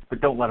demons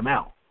but don't let them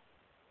out,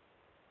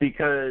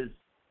 because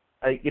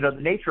the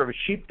nature of a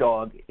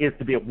sheepdog is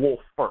to be a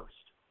wolf first.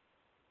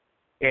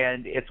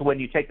 And it's when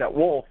you take that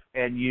wolf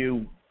and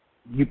you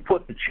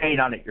put the chain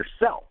on it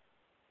yourself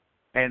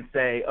and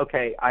say,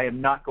 okay, I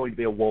am not going to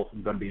be a wolf,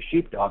 I'm going to be a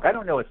sheepdog. I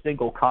don't know a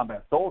single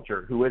combat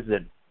soldier who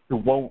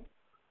won't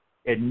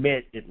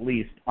admit, at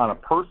least on a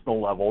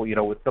personal level,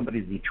 with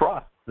somebody that he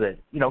trusts, that,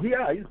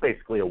 he's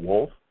basically a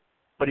wolf,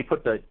 but he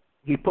put the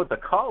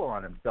collar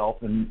on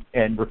himself and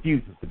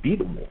refuses to be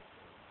the wolf.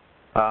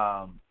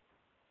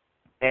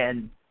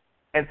 And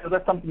And so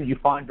that's something that you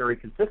find very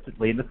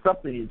consistently, and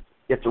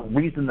it's a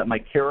reason that my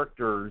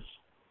characters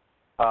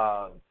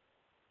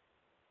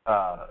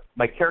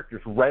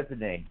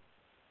resonate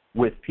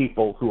with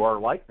people who are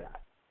like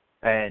that,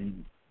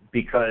 and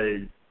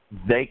because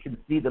they can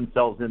see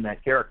themselves in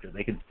that character,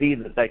 they can see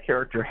that that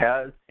character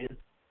has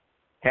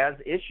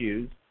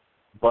issues,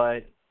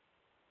 but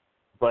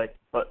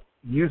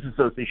uses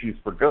those issues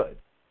for good.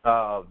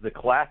 The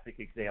classic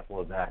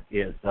example of that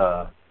is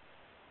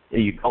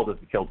you called it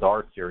the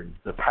Kildar series,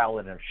 the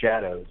Paladin of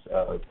Shadows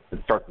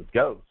that starts with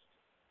ghosts.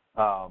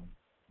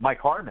 Mike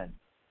Harmon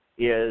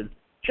is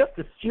just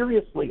a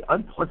seriously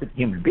unpleasant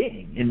human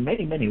being in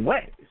many, many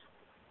ways.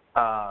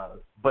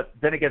 But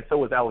then again, so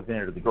was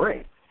Alexander the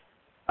Great.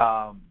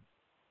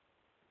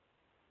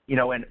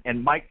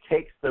 And Mike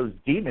takes those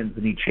demons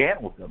and he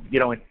channels them.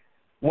 And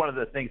one of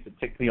the things that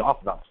ticked me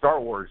off about Star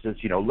Wars is,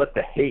 let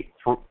the hate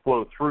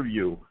flow through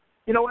you.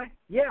 You know what?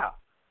 Yeah,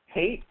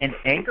 hate and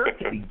anger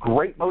can be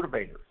great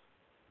motivators.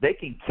 They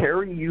can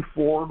carry you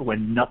forward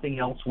when nothing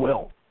else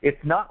will.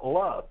 It's not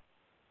love.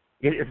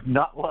 It is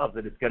not love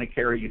that is going to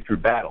carry you through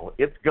battle.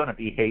 It's going to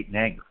be hate and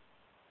anger.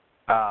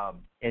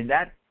 And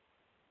that,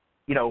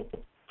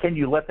 can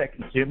you let that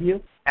consume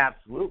you?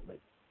 Absolutely.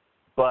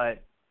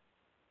 But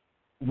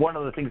one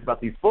of the things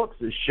about these books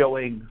is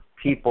showing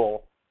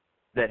people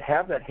that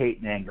have that hate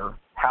and anger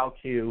how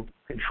to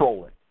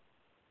control it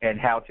and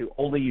how to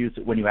only use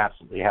it when you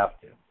absolutely have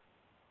to.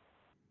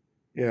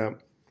 Yeah.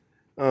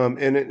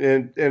 And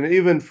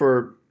even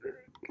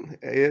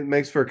it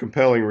makes for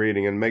compelling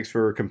reading and makes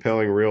for a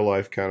compelling real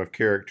life kind of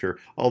character.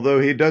 Although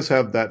he does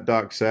have that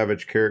Doc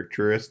Savage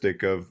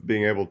characteristic of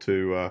being able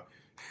to,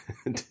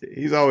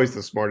 he's always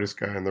the smartest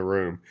guy in the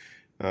room.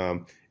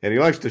 And he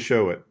likes to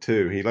show it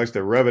too. He likes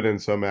to rub it in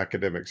some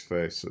academics'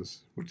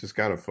 faces, which is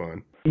kind of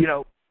fun.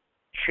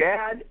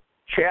 Chad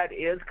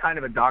is kind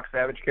of a Doc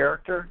Savage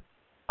character.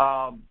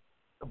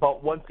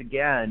 But once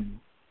again,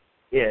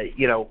 if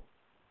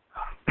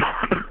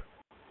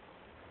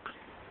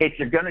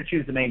you're going to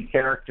choose the main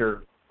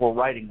character for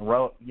writing,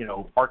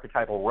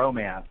 archetypal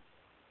romance,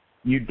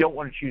 you don't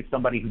want to choose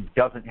somebody who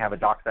doesn't have a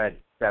Doc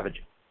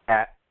Savage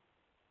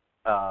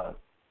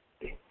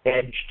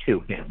edge to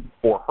him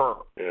or her.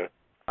 Yeah.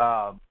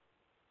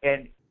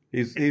 And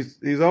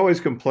he's always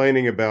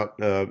complaining about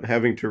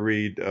having to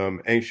read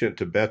ancient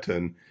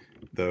Tibetan,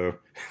 though.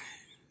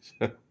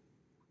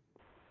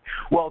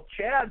 Well,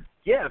 Chad's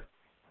gifts,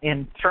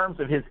 in terms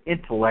of his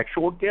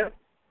intellectual gifts,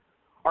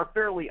 are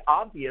fairly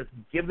obvious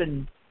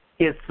given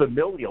his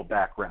familial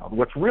background.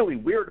 What's really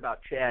weird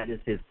about Chad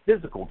is his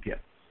physical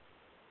gifts.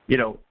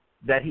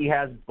 That he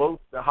has both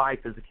the high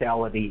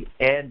physicality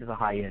and the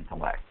high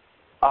intellect.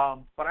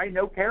 But I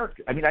know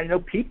I know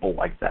people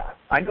like that.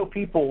 I know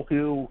people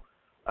who,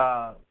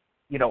 are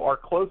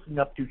close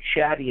enough to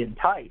Chaddy in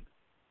type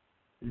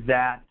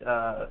that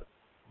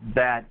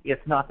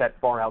it's not that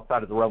far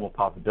outside of the realm of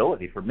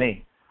possibility for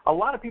me. A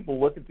lot of people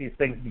look at these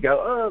things and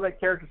go, "Oh, that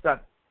character's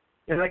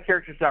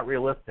not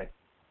realistic."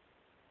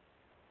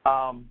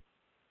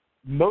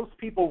 Most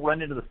people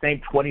run into the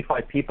same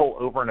 25 people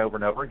over and over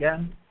and over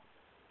again,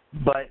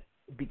 but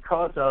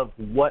because of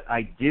what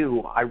I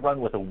do, I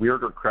run with a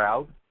weirder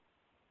crowd.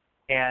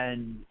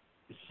 And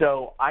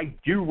so I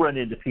do run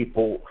into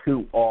people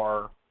who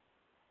are,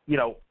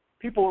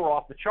 people who are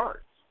off the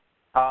charts.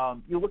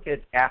 You look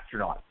at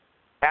astronauts.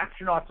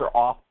 Astronauts are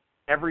off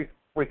every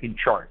freaking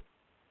chart.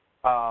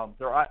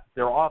 They're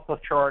off the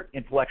chart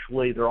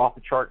intellectually. They're off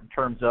the chart in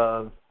terms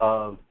of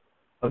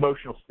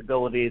emotional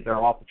stability. They're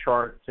off the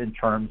charts in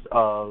terms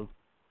of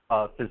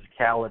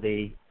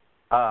physicality.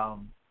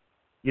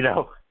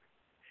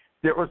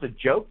 There was a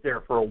joke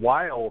there for a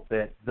while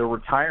that the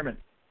retirement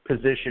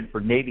position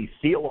for Navy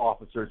SEAL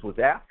officers was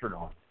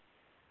astronauts,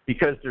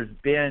 because there's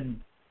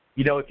been,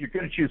 if you're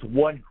going to choose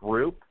one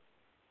group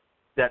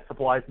that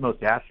supplies the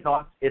most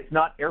astronauts, it's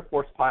not Air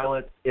Force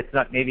pilots, it's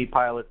not Navy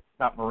pilots, it's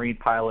not Marine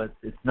pilots,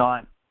 it's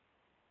not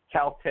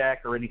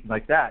Caltech or anything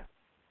like that.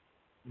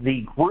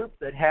 The group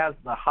that has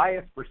the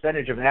highest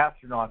percentage of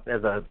astronauts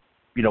as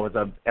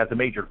a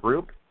major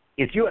group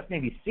is U.S.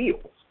 Navy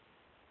SEALs.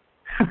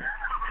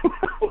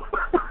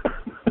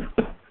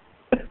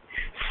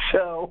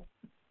 So,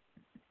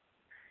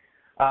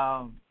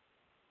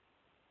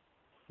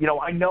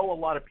 I know a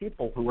lot of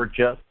people who are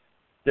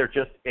they're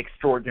just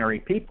extraordinary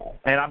people,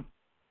 and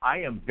I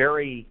am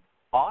very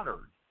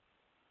honored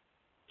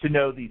to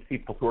know these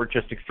people who are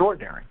just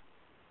extraordinary.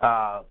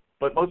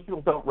 But most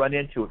people don't run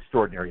into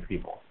extraordinary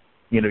people.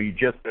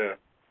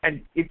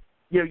 And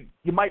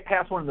you might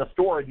pass one in the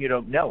store and you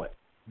don't know it.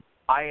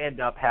 I end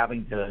up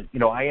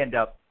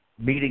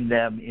meeting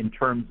them in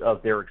terms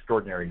of their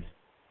extraordinaries.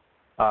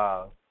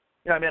 I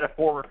met a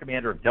former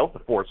commander of Delta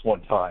Force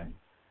one time.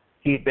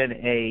 He'd been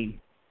a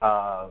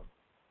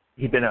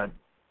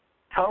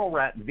tunnel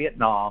rat in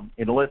Vietnam,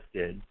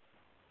 enlisted,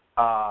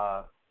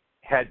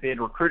 had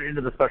been recruited into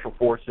the Special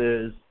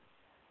Forces,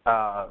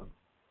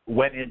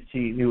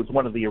 he was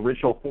one of the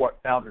original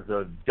founders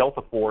of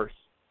Delta Force.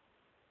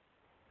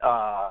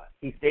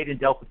 He stayed in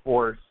Delta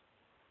Force,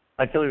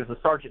 until he was a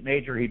sergeant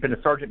major. He'd been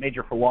a sergeant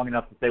major for long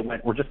enough that they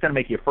went, we're just going to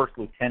make you a first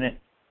lieutenant.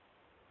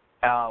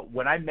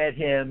 When I met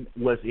him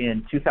was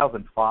in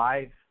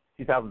 2005,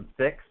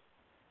 2006,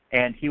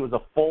 and he was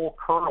a full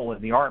colonel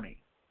in the Army.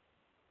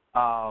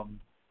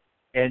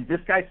 And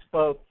this guy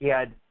spoke. He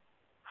had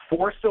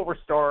 4 Silver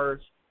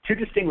Stars, 2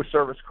 Distinguished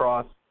Service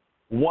Cross,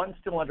 1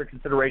 still under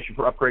consideration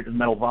for upgrade to the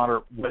Medal of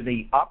Honor when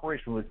the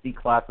operation was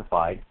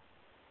declassified.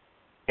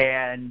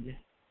 And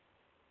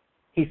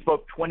he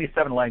spoke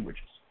 27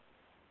 languages.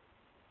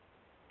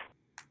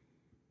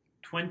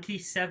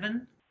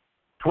 27?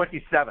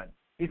 27.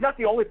 He's not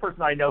the only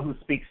person I know who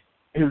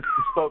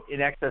spoke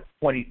in excess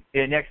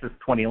of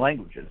 20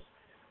 languages.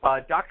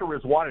 Dr.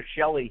 Rizwana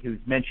Shelley, who's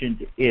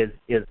mentioned, who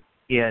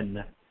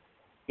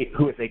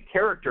is a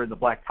character in the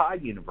Black Tie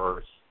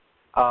universe,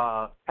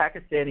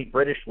 Pakistani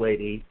British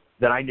lady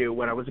that I knew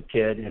when I was a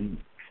kid and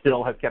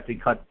still have kept in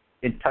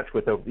touch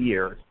with over the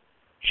years.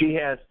 She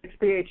has 6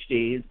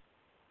 PhDs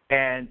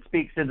and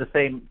speaks in the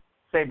same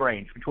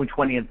range, between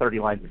 20 and 30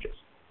 languages.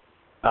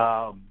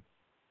 And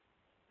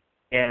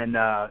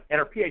her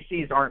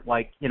PhDs aren't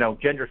like,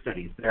 gender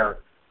studies. They're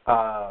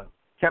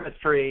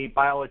chemistry,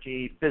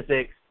 biology,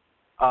 physics,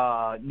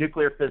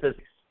 nuclear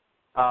physics,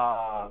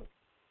 that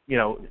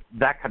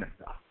kind of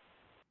stuff.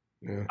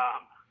 Yeah.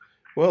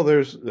 Well,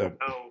 there's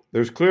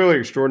clearly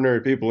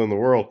extraordinary people in the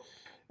world,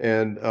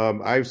 and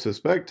I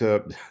suspect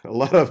a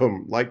lot of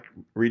them like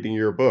reading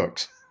your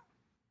books.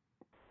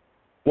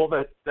 Well,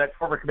 that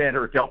former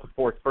commander of Delta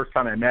Force, first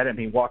time I met him,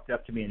 he walked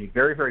up to me and he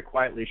very, very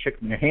quietly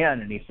shook my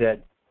hand and he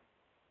said,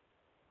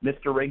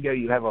 "Mr. Ringo,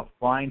 you have a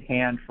fine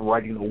hand for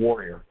writing The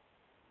Warrior."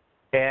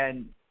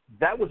 And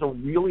that was a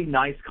really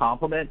nice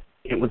compliment.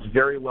 It was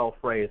very well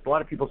phrased. A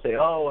lot of people say,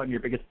 "Oh, I'm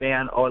your biggest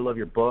fan. Oh, I love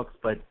your books."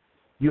 But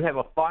 "you have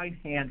a fine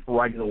hand for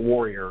writing The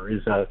Warrior"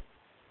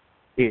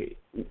 it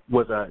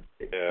was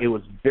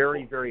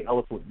very, very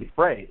eloquently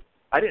phrased.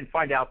 I didn't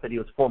find out that he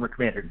was former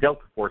commander of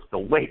Delta Force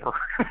till later.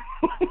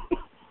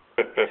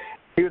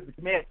 He was the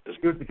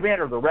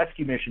commander of the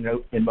rescue mission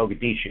in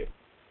Mogadishu.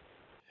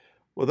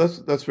 Well,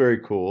 that's very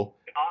cool.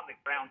 On the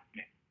ground.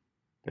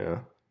 Yeah.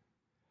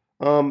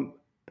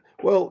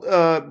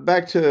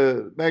 Back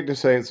to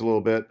Saints a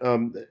little bit.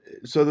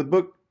 So the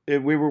book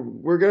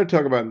we're going to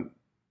talk about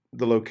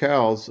the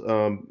locales.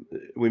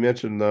 We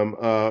mentioned them.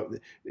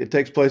 It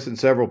takes place in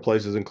several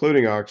places,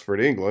 including Oxford,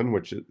 England,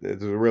 which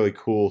is a really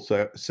cool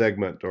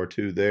segment or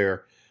two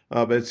there.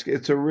 But it's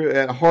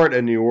at heart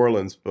a New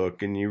Orleans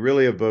book, and you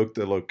really evoke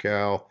the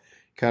locale.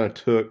 Kind of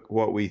took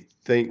what we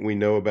think we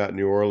know about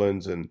New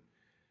Orleans and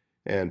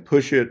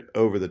push it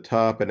over the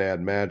top and add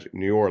magic.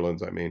 New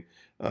Orleans, I mean,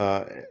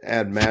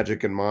 add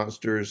magic and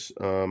monsters.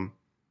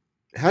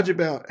 How'd you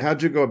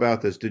go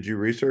about this? Did you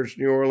research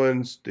New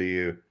Orleans? Do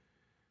you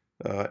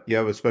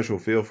have a special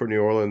feel for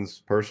New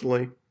Orleans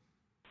personally?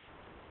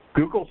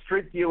 Google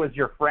Street View is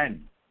your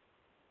friend.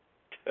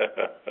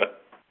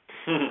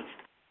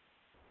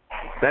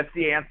 That's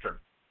the answer.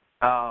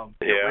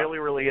 It really,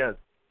 really is.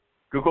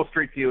 Google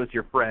Street View is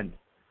your friend.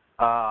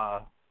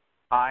 I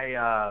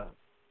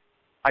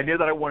knew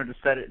that I wanted to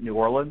set it in New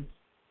Orleans,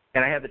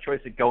 and I had the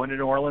choice of going to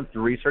New Orleans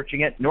and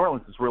researching it. New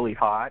Orleans is really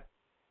hot,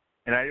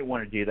 and I didn't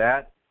want to do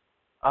that.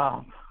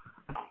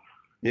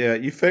 Yeah,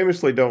 you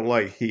famously don't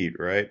like heat,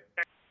 right?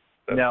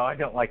 No, I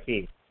don't like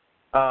heat.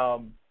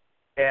 Or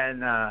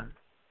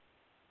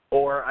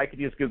I could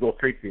use Google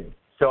Street View.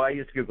 So I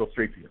used Google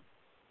Street View.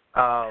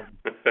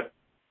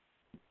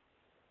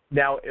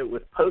 Now, it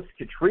was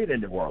post-Katrina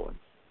New Orleans.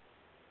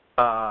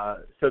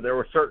 So there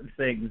were certain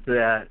things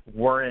that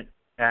weren't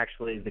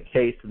actually the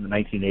case in the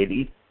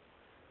 1980s.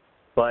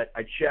 But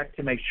I checked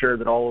to make sure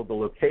that all of the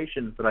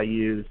locations that I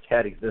used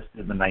had existed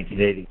in the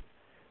 1980s.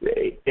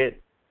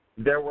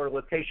 There were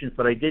locations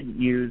that I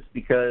didn't use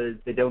because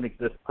they don't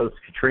exist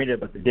post-Katrina,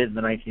 but they did in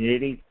the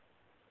 1980s.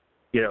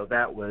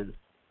 That was...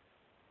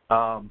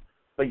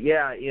 but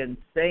yeah, in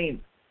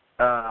Saints,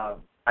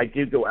 I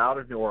do go out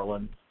of New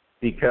Orleans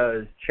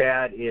because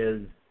Chad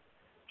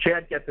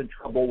gets in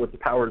trouble with the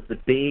powers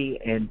that be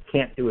and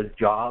can't do his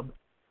job,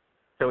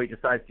 so he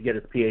decides to get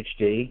his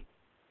PhD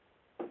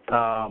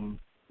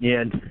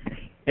in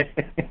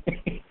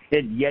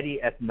Yeti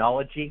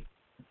ethnology.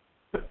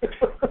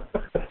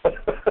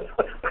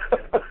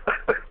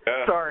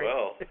 Sorry.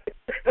 Well.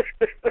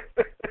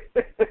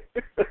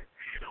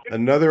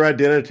 Another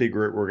identity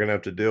group we're going to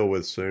have to deal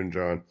with soon,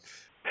 John.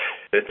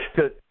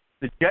 The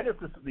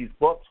genesis of these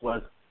books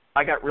was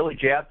I got really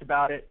jazzed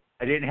about it.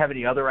 I didn't have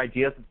any other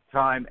ideas at the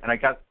time, and I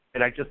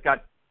just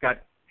got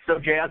so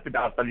jazzed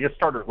about it that I just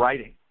started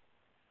writing.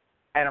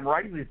 And I'm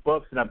writing these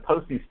books, and I'm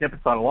posting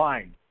snippets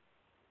online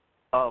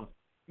of,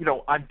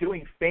 I'm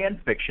doing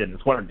fan fiction is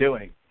what I'm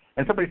doing.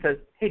 And somebody says,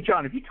 "Hey,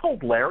 John, have you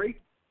told Larry?"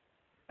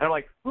 And I'm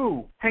like,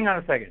 "Ooh, hang on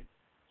a second."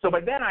 So by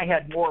then I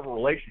had more of a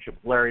relationship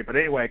with Larry. But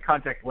anyway, I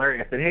contacted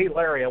Larry. I said, "Hey,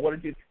 Larry, I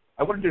want to do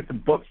some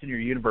books in your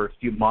universe.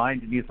 Do you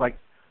mind?" And he's like,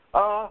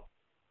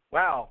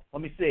 wow,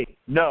 let me see.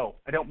 No,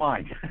 I don't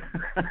mind.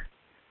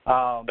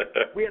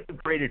 We had some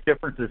creative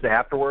differences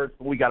afterwards,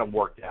 but we got them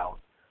worked out.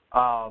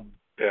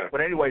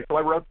 But anyway, so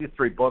I wrote these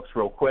 3 books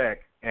real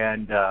quick,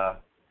 and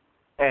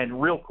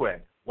real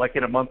quick, like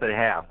in a month and a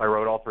half, I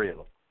wrote all 3 of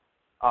them.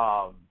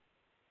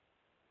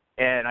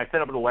 And I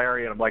sent them to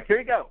Larry, and I'm like, here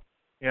you go,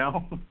 you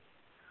know.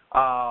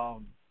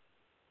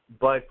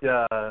 But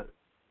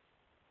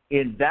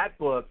in that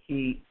book,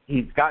 he's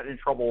gotten in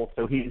trouble,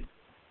 so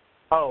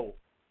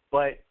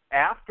but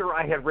after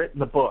I had written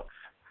the books,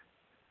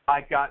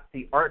 I got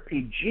the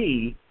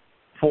RPG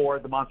for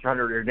the Monster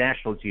Hunter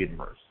International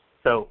Universe.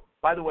 So,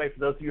 by the way, for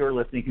those of you who are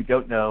listening who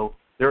don't know,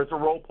 there's a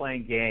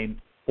role-playing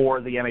game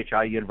for the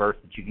MHI universe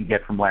that you can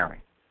get from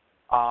Larry.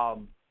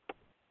 And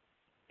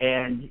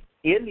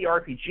in the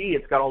RPG,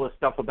 it's got all this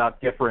stuff about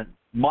different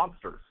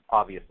monsters,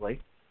 obviously.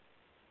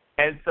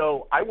 And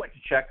so I went to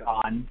check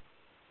on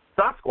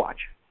Sasquatch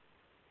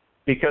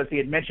because he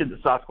had mentioned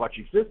that Sasquatch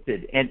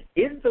existed. And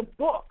in the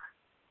book,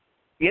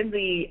 in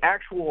the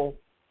actually,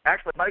 I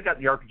might have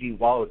gotten the RPG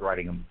while I was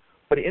writing them,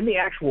 but in the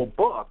actual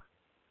book,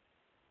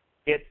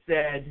 it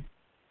said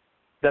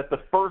that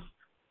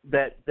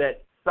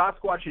that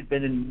Sasquatch had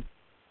been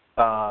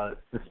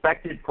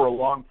suspected for a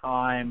long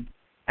time,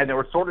 and they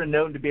were sort of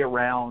known to be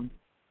around,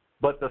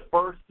 but the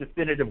first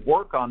definitive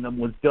work on them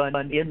was done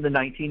in the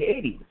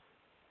 1980s.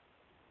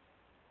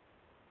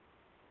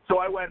 So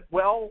I went,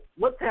 well,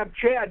 let's have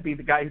Chad be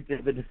the guy who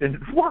did the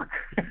definitive work.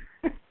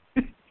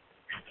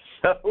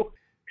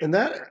 And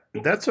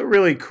that's a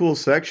really cool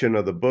section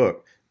of the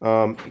book.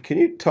 Can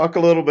you talk a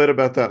little bit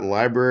about that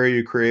library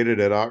you created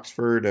at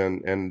Oxford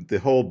and the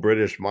whole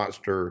British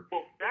monster?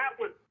 Well,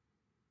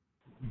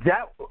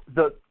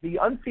 the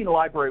Unseen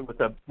Library with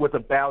a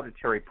bow to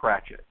Terry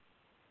Pratchett.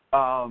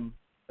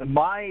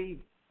 My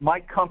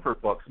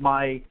comfort books,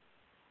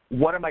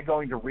 what am I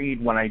going to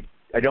read when I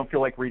don't feel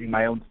like reading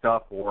my own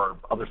stuff or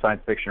other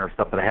science fiction or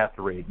stuff that I have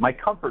to read. My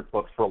comfort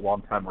books for a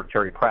long time were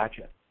Terry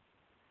Pratchett.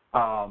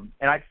 And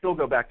I still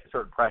go back to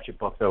certain Pratchett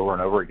books over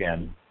and over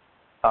again.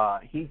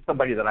 He's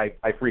somebody that I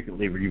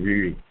frequently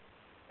reread.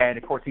 And,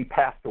 of course, he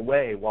passed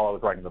away while I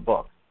was writing the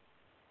book.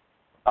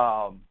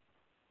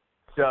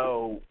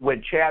 So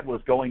when Chad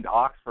was going to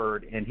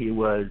Oxford and he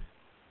was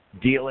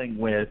dealing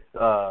with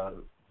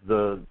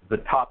the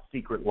top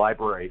secret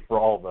library for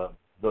all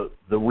the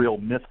real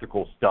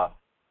mystical stuff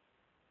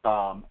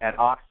at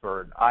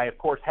Oxford, I, of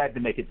course, had to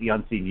make it the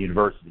Unseen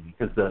University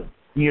because the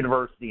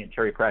university in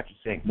Terry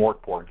Pratchett's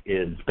Ankh-Morpork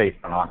is based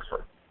on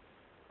Oxford.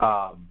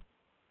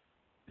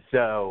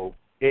 So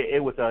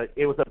it was a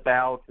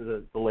bow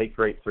to the late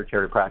great Sir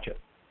Terry Pratchett.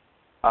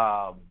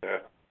 But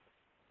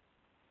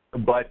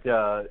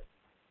the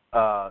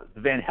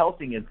Van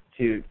Helsing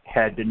Institute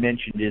had been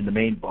mentioned in the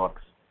main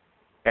books,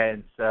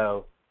 and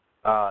so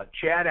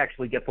Chad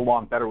actually gets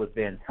along better with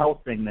Van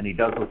Helsing than he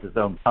does with his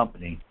own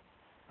company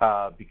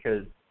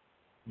because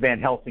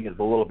Van Helsing is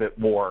a little bit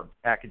more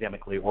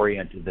academically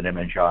oriented than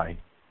MHI.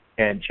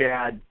 And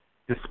Chad,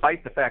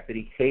 despite the fact that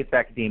he hates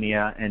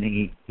academia and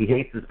he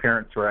hates his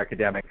parents who are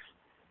academics,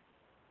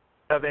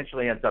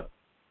 eventually ends up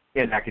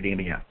in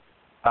academia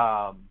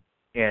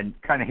and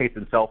kind of hates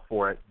himself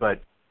for it,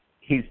 but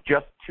he's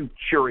just too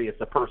curious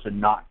a person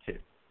not to,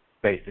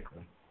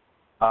 basically.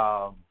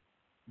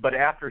 But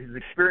after his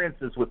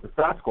experiences with the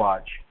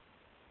Sasquatch,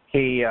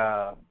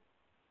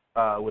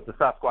 with the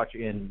Sasquatch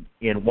in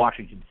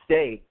Washington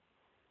State,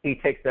 he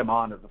takes them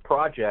on as a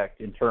project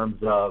in terms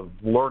of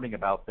learning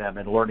about them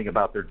and learning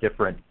about their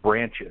different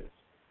branches.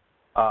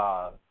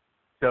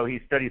 So he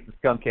studies the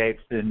skunk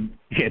apes in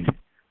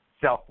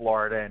South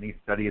Florida, and he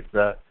studies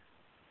the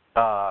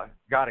God,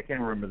 I can't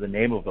remember the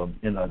name of them,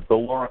 in the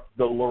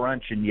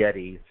Laurentian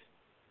Yetis.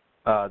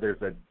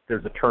 There's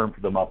a term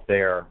for them up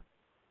there,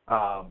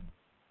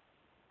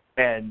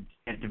 and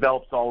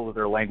develops all of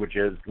their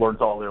languages,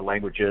 learns all their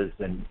languages,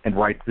 and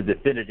writes the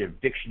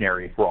definitive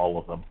dictionary for all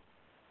of them,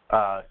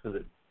 so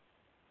that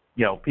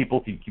people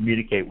can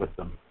communicate with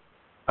them.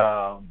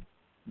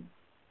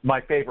 My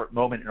favorite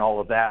moment in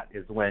all of that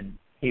is when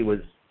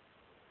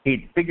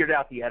he'd figured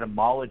out the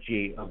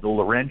etymology of the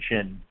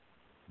Laurentian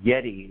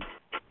Yetis,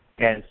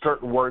 and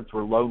certain words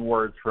were loan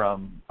words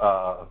from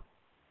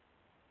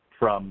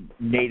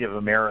Native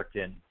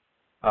American,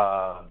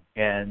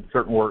 and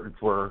certain words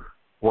were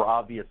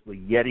obviously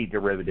Yeti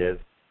derivatives,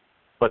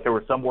 but there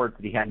were some words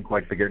that he hadn't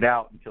quite figured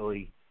out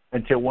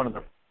until one of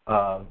the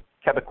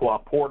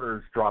Quebecois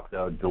porters dropped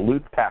a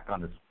Duluth pack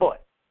on his foot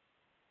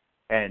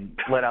and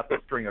let out the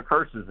string of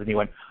curses, and he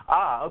went,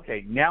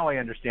 okay, now I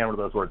understand where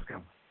those words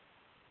come.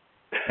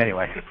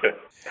 Anyway.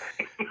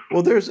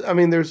 Well, there's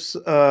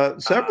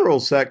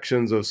several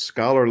sections of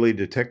scholarly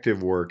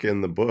detective work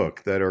in the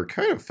book that are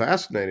kind of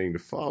fascinating to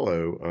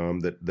follow,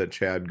 that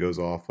Chad goes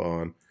off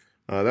on.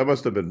 That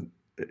must have been,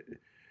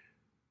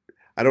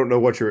 I don't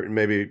know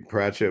maybe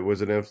Pratchett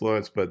was an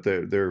influence, but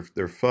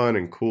they're fun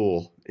and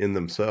cool in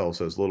themselves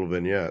as little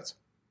vignettes.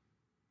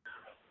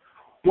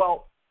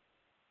 Well,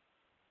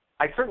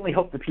 I certainly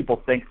hope that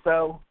people think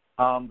so.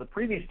 The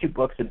previous 2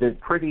 books have been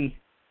pretty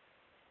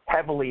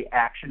heavily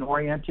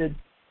action-oriented.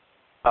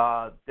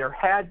 There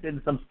had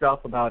been some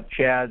stuff about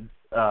Chad's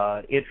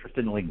interest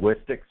in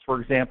linguistics,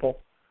 for example.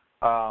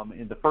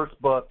 In the first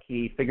book,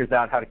 he figures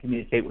out how to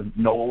communicate with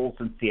gnolls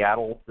in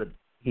Seattle so that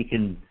he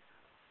can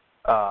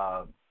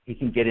He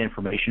can get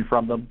information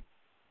from them.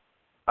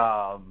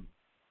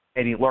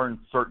 And he learns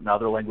certain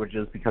other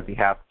languages because he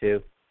has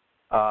to.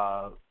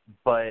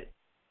 But,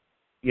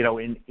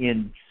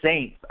 in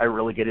Saints, I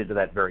really get into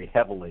that very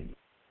heavily.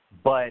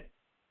 But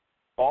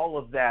all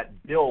of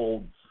that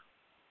builds,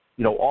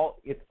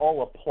 it's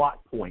all a plot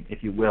point,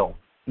 if you will.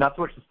 Not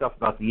so much the stuff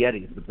about the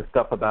Yetis, but the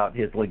stuff about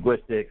his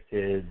linguistics,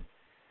 his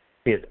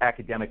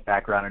academic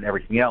background, and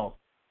everything else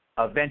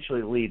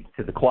eventually leads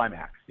to the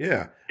climax.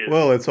 Yeah.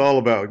 Well, it's all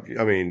about,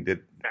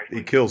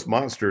 he kills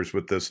monsters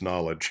with this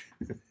knowledge.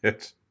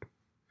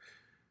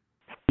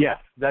 Yes,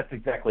 that's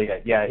exactly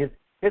it. Yeah,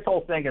 his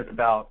whole thing is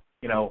about,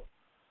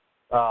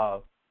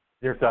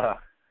 there's a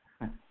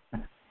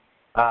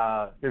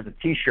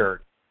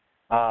T-shirt,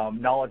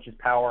 knowledge is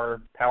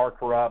power, power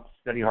corrupts,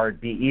 study hard,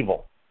 be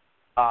evil.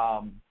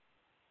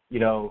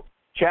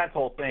 Chad's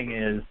whole thing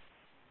is,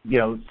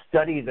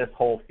 study this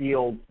whole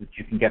field so that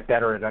you can get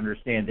better at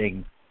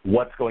understanding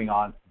what's going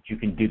on so that you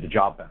can do the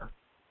job better.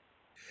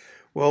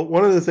 Well,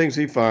 one of the things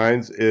he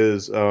finds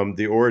is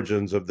the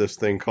origins of this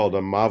thing called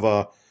a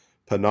Mava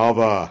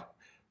Panava,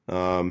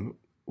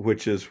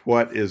 which is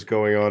what is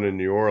going on in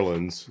New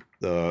Orleans,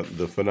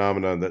 the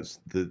phenomenon that's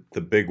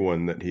the big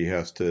one that he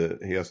has to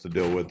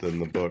deal with in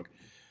the book.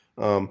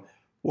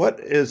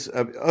 What is,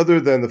 other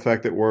than the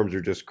fact that worms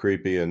are just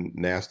creepy and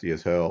nasty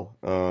as hell,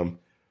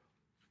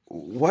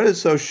 what is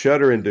so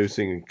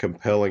shudder-inducing and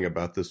compelling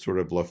about this sort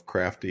of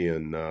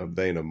Lovecraftian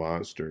vein of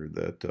monster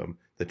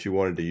that you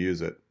wanted to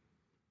use it?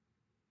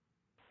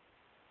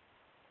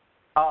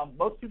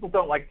 Most people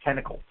don't like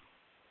tentacles.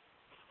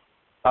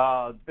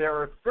 There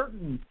are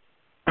certain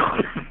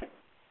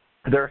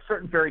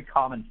very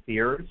common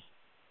fears.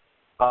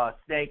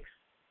 Snakes.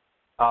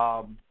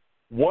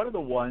 One of the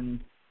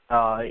ones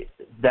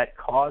that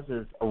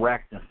causes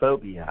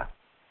arachnophobia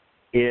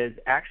is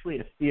actually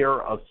a fear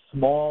of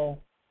small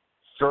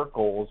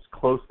circles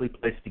closely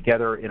placed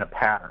together in a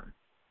pattern.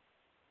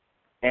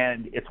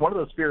 And it's one of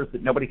those fears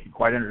that nobody can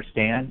quite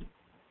understand.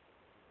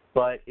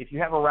 But if you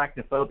have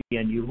arachnophobia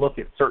and you look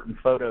at certain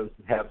photos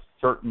that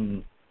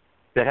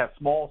have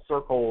small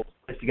circles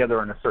placed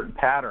together in a certain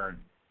pattern,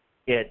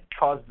 it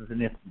causes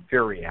an instant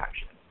fear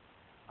reaction.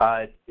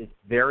 It's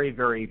very,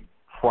 very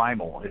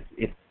primal.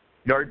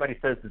 Everybody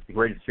says it's the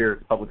greatest fear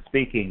is public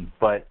speaking,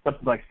 but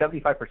something like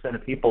 75%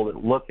 of people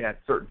that look at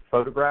certain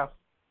photographs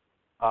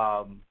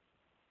have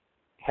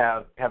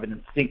an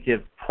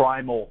instinctive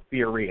primal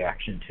fear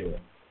reaction to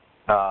it.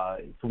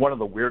 It's one of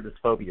the weirdest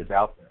phobias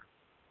out there.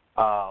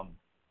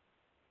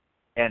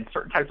 And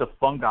certain types of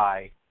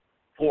fungi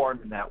form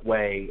in that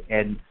way,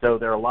 and so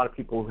there are a lot of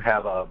people who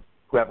have a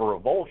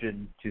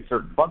revulsion to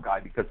certain fungi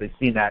because they've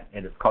seen that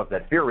and it's caused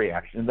that fear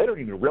reaction, and they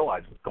don't even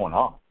realize what's going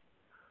on.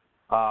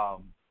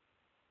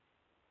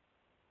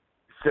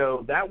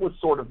 So that was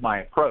sort of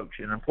my approach,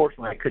 and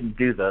unfortunately I couldn't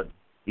do the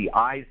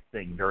eyes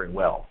thing very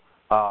well.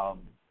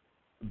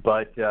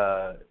 But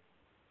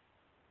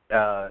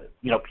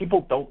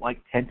people don't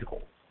like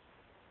tentacles.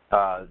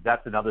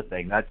 That's another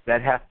thing.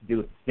 That has to do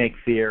with snake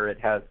fear.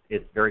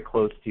 It's very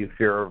close to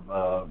fear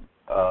of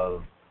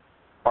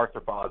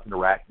arthropods and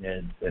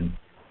arachnids,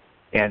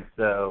 and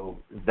so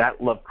that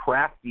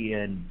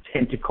Lovecraftian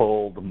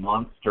tentacled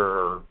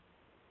monster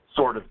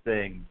sort of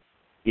thing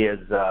is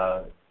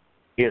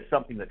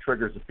something that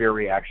triggers a fear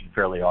reaction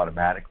fairly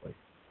automatically.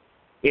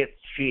 It's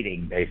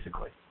cheating,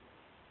 basically.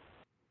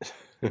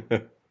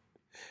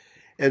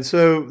 And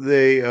so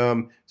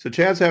so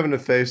Chad's having to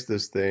face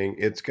this thing.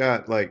 It's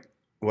got like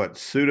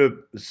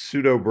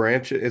pseudo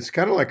branches. It's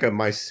kind of like a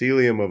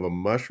mycelium of a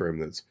mushroom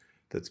that's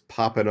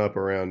popping up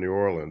around New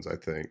Orleans, I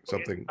think.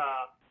 Something.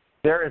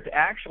 There is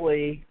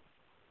actually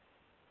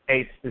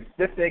a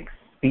specific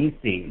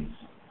species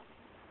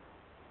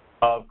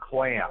of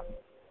clam.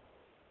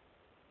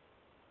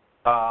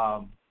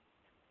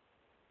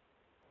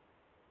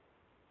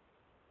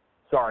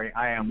 Sorry,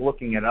 I am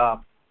looking it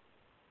up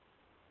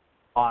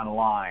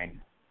online.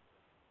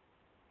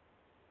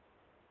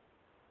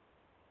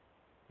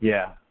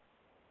 Yeah.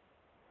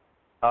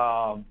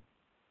 I'm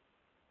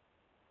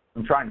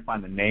trying to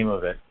find the name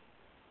of it.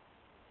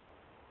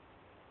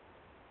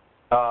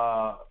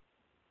 I'm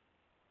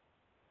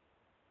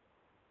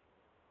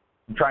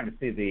trying to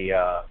see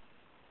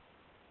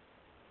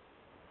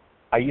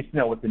I used to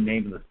know what the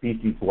name of the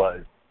species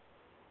was.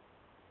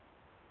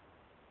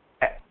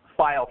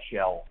 File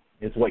shell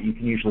is what you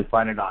can usually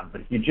find it on, but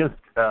if you just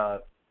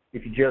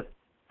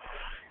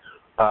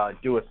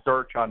do a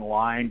search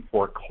online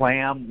for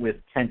clam with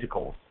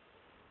tentacles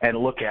and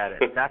look at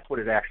it, that's what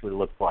it actually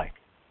looks like.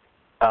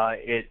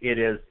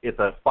 It's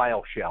a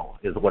file shell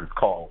is what it's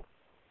called,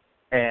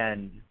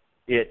 and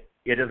it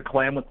is a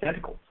clam with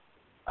tentacles,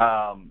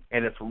 and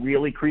it's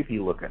really creepy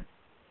looking.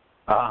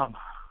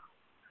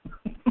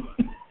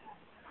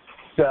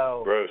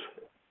 So gross.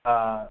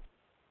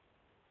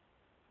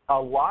 A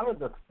lot of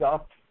the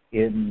stuff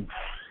in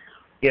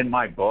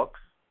my books,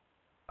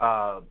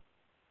 I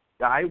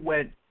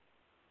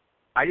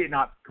did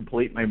not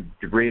complete my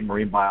degree in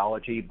marine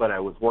biology, but I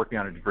was working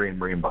on a degree in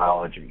marine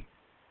biology,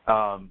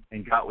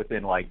 and got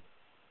within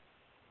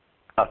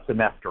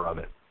semester of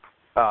it,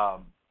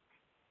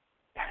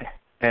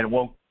 and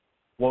won't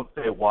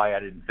say why I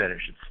didn't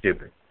finish. It's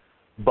stupid,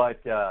 but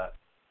I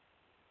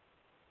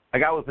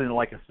got within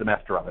like a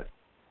semester of it,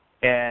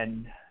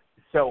 and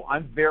so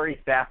I'm very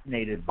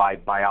fascinated by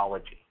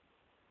biology.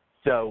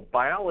 So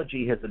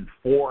biology has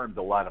informed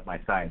a lot of my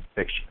science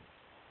fiction.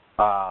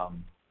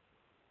 I'm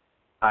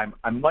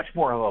much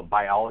more of a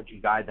biology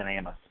guy than I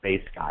am a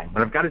space guy.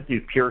 When I've got to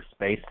do pure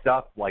space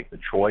stuff like the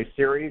Troy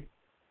series,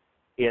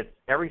 it's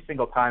every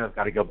single time I've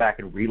got to go back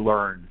and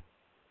relearn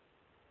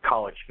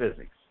college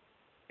physics,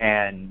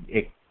 and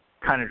it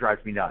kind of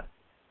drives me nuts.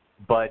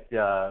 But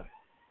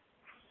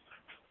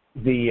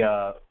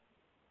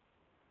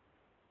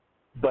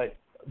but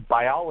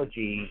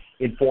biology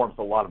informs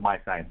a lot of my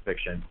science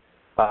fiction.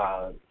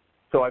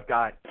 So I've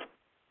got,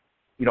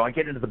 I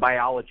get into the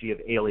biology of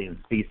alien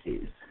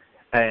species.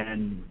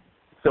 And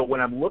so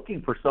when I'm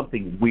looking for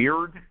something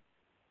weird,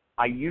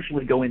 I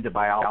usually go into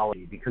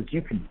biology because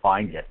you can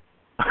find it.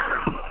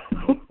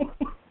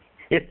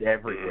 It's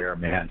everywhere,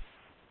 man.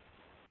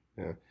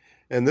 Yeah.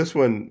 And this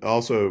one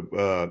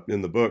also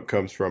in the book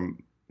comes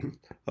from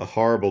a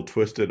horrible,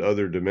 twisted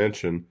other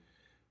dimension.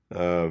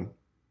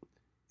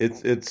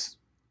 It's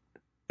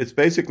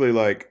basically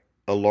like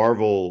a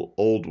larval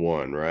old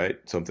one, right?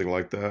 Something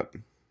like that.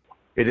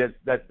 It is.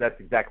 That's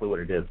exactly what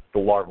it is. The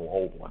larval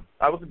old one.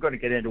 I wasn't going to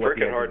get into it.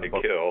 Freaking hard to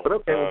kill. But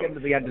okay, we'll get into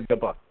the end of the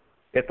book.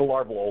 It's the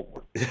larval old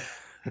one.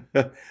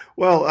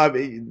 Well, I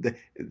mean,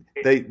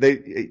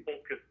 they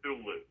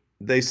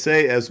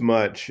say as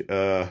much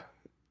near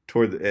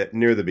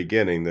the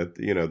beginning that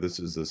this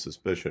is a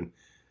suspicion.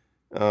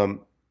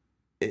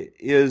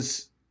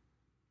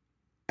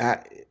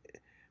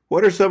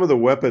 What are some of the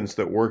weapons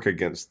that work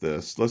against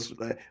this?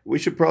 We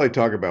should probably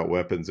talk about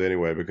weapons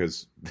anyway,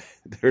 because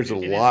there's a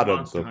lot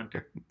of them.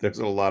 There's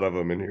a lot of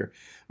them in here.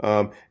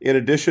 In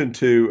addition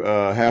to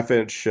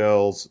half-inch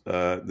shells,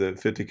 the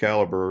 50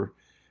 caliber,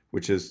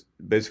 which is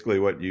basically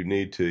what you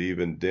need to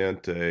even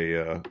dent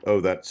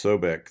that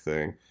Sobek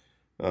thing.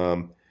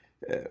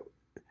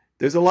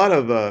 There's a lot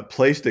of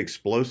placed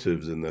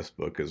explosives in this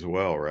book as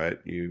well, right?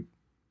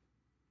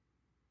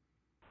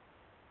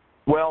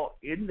 Well,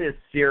 in this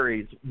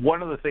series,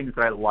 one of the things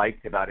that I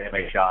liked about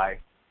MHI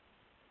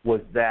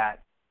was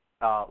that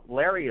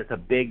Larry is a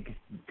big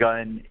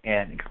gun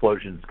and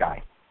explosions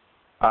guy.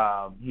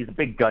 He's a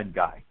big gun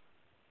guy,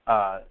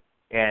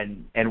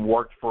 and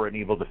worked for an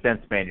evil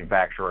defense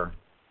manufacturer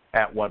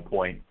at one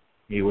point.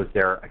 He was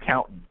their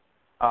accountant,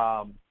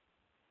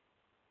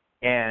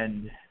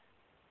 and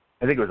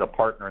I think it was a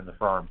partner in the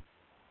firm.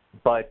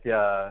 But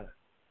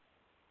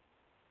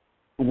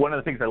one of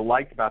the things I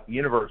liked about the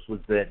universe was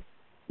that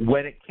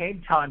when it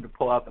came time to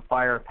pull out the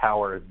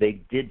firepower,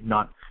 they did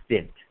not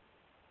stint.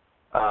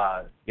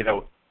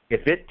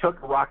 If it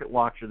took a rocket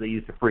launcher, they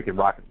used a freaking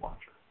rocket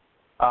launcher.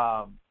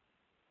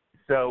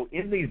 So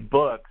in these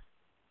books,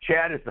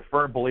 Chad is a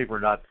firm believer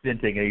in not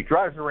stinting, and he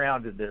drives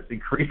around in this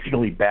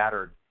increasingly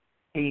battered.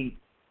 He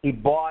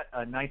bought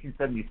a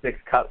 1976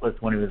 Cutlass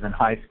when he was in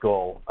high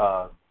school.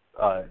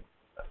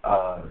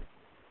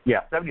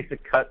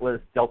 76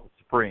 Cutlass Delta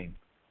Supreme,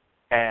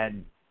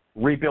 and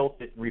rebuilt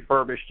it,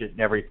 refurbished it, and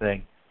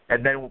everything.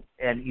 And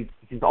he's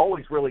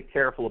always really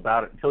careful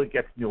about it until he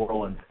gets to New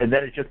Orleans, and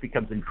then it just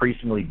becomes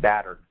increasingly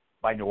battered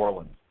by New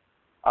Orleans.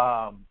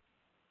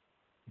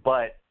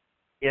 But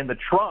in the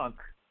trunk,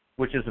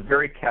 which is a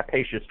very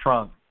capacious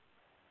trunk,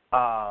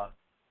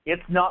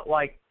 it's not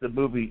like the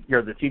movie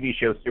or the TV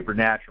show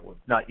Supernatural.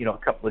 It's not a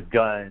couple of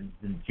guns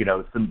and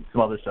some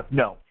other stuff.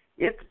 No,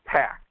 it's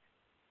packed.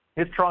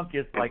 His trunk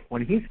is like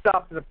when he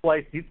stops at a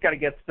place, he's got to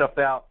get stuff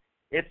out.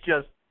 It's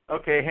just,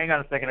 okay, hang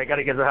on a second, I got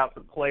to get out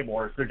some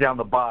claymores. They're down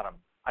the bottom.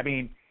 I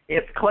mean,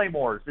 it's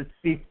claymores, it's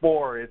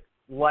C4, it's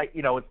light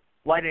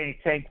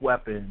anti-tank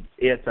weapons,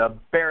 it's a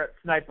Barrett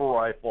sniper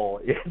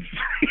rifle. It's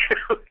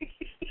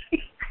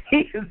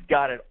he has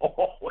got it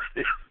all in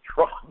his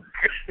trunk,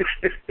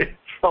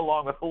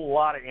 along with a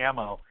lot of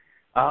ammo.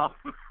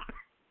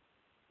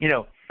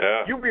 You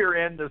rear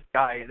end this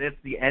guy, and it's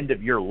the end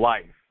of your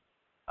life.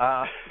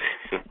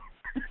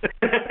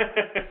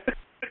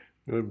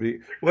 It would be,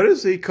 what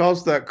is he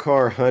calls that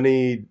car?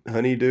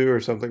 Honeydew or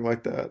something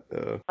like that?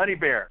 Honey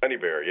Bear. Honey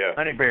Bear, yeah.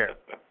 Honey Bear.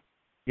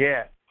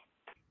 Yeah.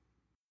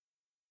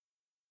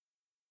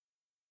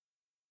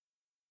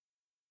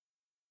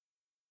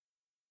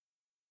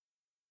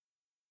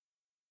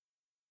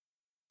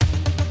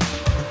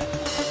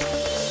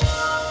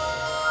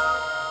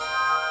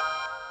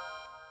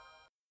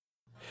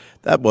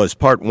 That was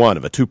part one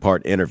of a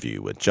two-part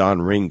interview with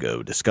John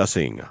Ringo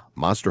discussing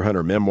Monster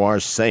Hunter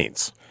Memoirs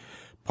Saints.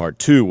 Part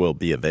two will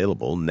be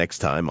available next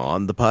time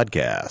on the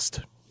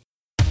podcast.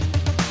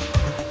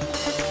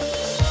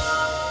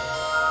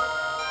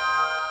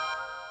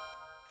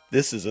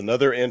 This is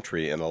another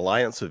entry in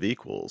Alliance of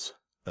Equals,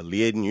 a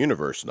Liaden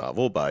Universe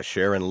novel by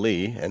Sharon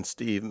Lee and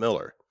Steve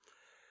Miller.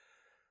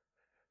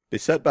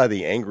 Beset by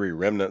the angry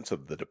remnants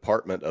of the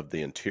Department of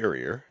the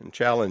Interior and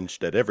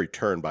challenged at every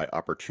turn by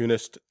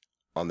opportunists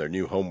on their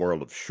new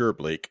homeworld of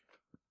Surebleak,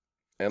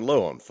 and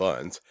low on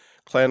funds,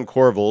 Clan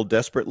Corval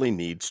desperately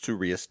needs to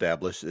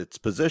reestablish its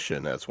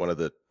position as one of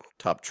the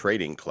top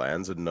trading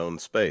clans in known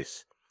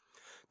space.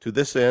 To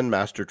this end,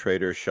 Master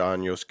Trader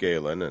Sharon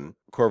and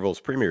Corval's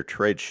premier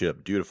trade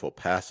ship Dutiful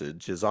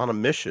Passage is on a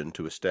mission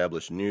to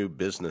establish new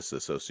business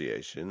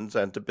associations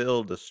and to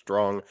build a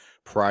strong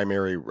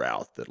primary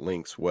route that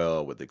links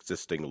well with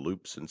existing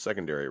loops and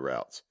secondary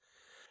routes.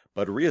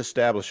 But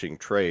reestablishing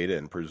trade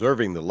and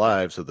preserving the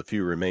lives of the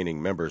few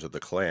remaining members of the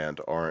clan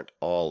aren't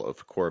all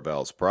of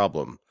Corval's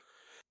problem.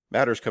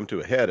 Matters come to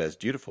a head as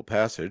Dutiful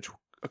Passage,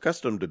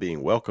 accustomed to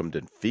being welcomed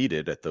and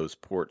feted at those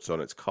ports on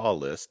its call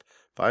list,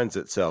 finds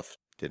itself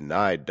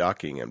denied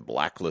docking and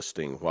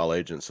blacklisting while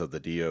agents of the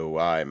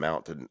DOI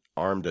mount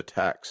armed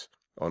attacks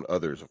on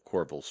others of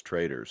Corval's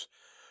traders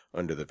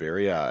under the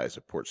very eyes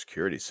of port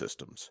security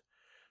systems.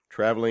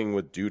 Traveling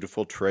with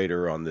Dutiful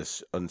Trader on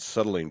this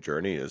unsettling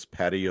journey is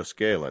Paddy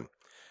O'Scalin,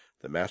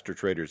 the master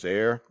trader's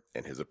heir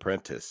and his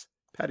apprentice.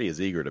 Paddy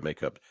is eager to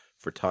make up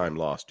for time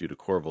lost due to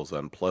Corval's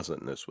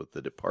unpleasantness with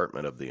the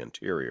Department of the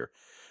Interior,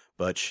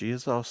 but she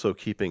is also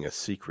keeping a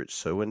secret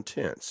so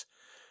intense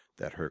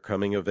that her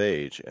coming of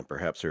age and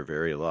perhaps her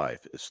very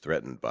life is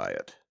threatened by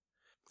it.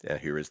 And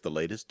here is the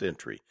latest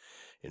entry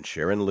in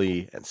Sharon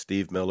Lee and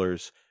Steve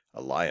Miller's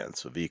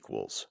Alliance of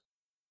Equals.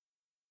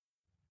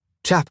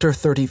 Chapter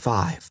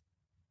 35.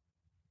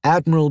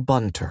 Admiral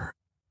Bunter.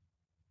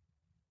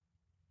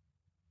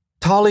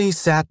 Tolly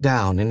sat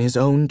down in his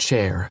own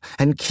chair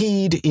and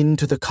keyed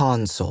into the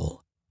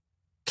console.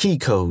 Key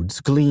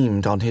codes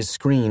gleamed on his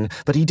screen,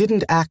 but he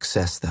didn't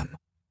access them.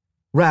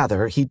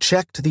 Rather, he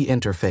checked the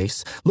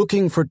interface,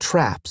 looking for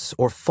traps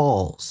or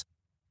falls.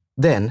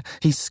 Then,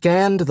 he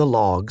scanned the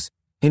logs,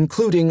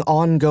 including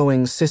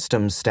ongoing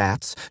system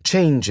stats,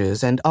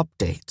 changes, and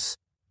updates.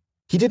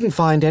 He didn't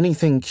find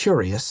anything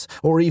curious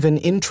or even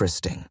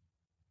interesting.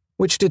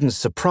 Which didn't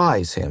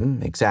surprise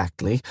him,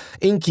 exactly.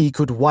 Inky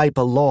could wipe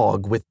a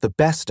log with the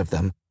best of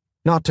them,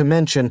 not to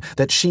mention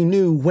that she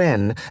knew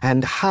when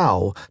and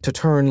how to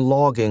turn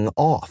logging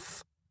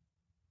off.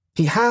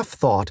 He half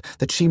thought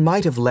that she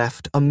might have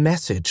left a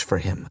message for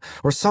him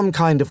or some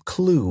kind of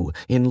clue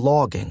in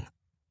logging.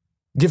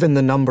 Given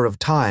the number of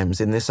times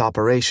in this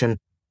operation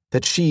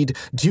that she'd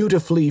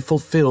dutifully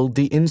fulfilled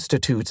the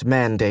Institute's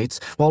mandates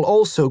while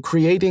also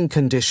creating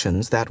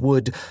conditions that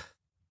would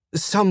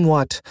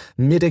somewhat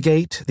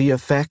mitigate the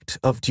effect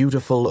of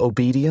dutiful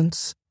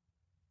obedience,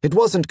 it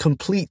wasn't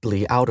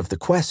completely out of the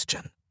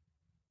question.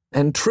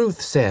 And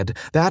truth said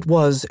that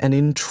was an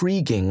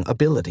intriguing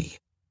ability.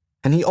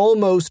 And he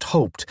almost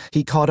hoped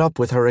he caught up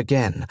with her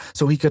again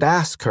so he could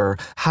ask her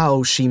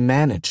how she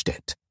managed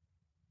it.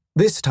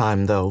 This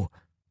time, though,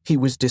 he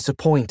was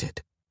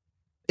disappointed.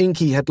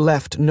 Inky had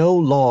left no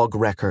log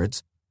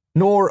records,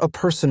 nor a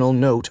personal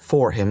note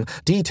for him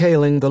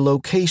detailing the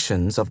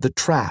locations of the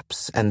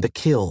traps and the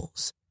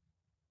kills.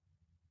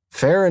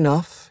 Fair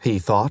enough, he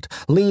thought,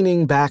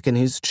 leaning back in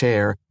his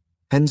chair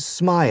and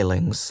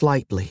smiling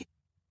slightly.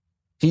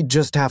 He'd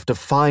just have to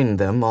find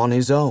them on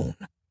his own.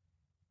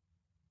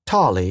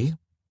 Tolly,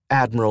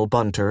 Admiral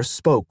Bunter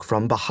spoke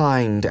from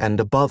behind and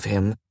above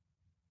him.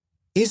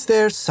 Is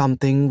there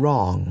something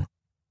wrong?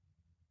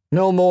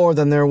 No more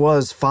than there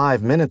was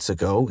 5 minutes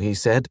ago, he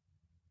said.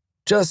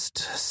 Just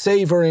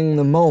savoring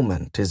the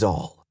moment is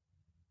all.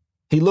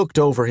 He looked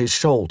over his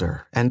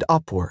shoulder and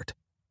upward.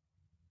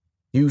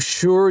 You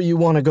sure you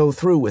want to go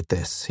through with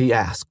this? He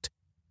asked.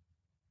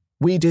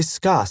 We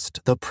discussed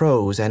the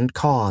pros and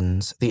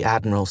cons, the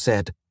Admiral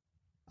said.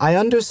 I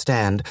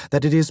understand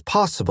that it is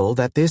possible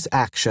that this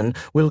action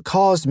will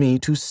cause me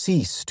to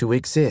cease to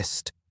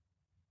exist.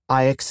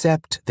 I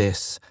accept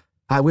this.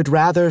 I would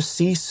rather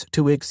cease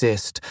to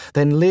exist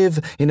than live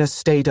in a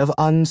state of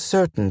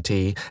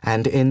uncertainty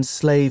and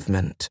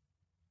enslavement.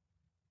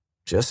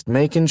 Just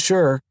making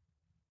sure.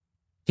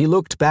 He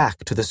looked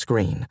back to the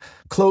screen,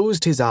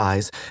 closed his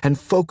eyes, and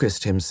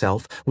focused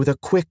himself with a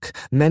quick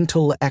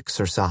mental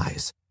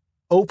exercise,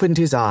 opened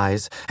his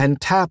eyes,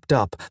 and tapped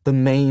up the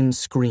main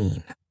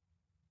screen.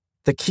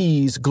 The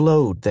keys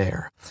glowed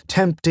there,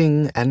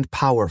 tempting and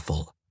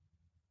powerful.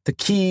 The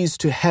keys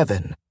to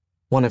heaven,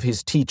 one of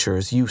his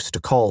teachers used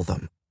to call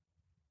them.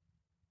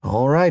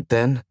 All right,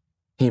 then,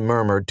 he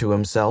murmured to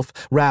himself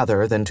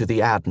rather than to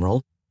the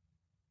Admiral.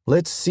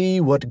 Let's see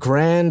what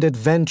grand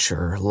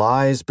adventure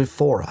lies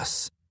before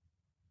us.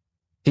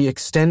 He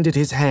extended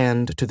his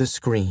hand to the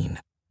screen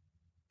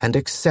and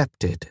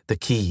accepted the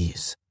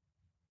keys.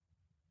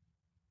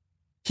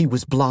 He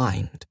was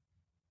blind.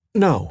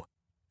 No.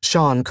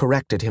 Sean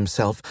corrected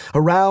himself.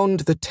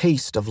 Around the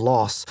taste of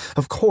loss,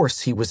 of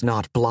course he was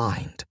not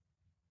blind.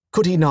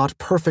 Could he not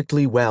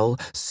perfectly well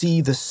see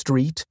the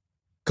street,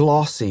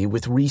 glossy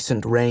with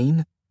recent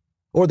rain?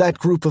 Or that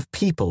group of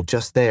people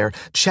just there,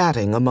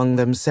 chatting among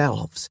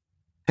themselves?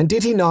 And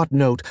did he not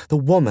note the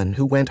woman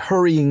who went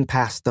hurrying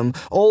past them,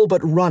 all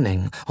but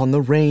running on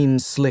the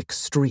rain-slick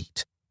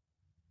street?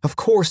 Of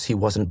course he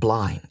wasn't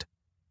blind.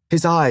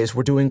 His eyes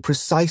were doing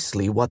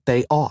precisely what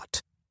they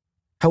ought.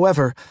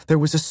 However, there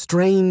was a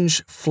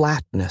strange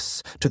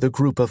flatness to the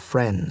group of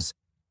friends,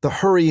 the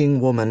hurrying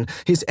woman,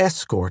 his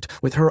escort,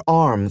 with her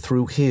arm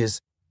through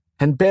his,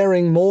 and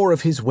bearing more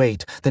of his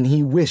weight than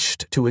he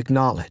wished to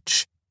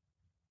acknowledge.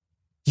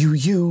 "You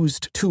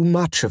used too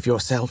much of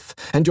yourself,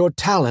 and your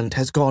talent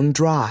has gone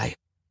dry,"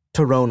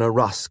 Torona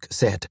Rusk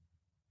said.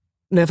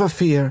 "Never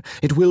fear,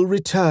 it will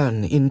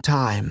return in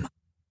time."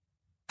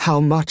 "How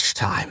much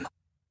time?"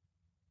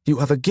 "You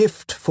have a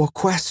gift for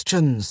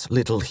questions,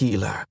 little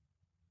healer."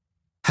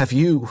 "Have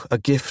you a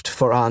gift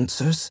for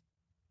answers?"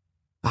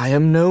 "I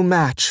am no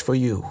match for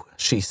you,"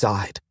 she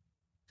sighed.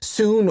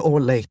 "Soon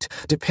or late,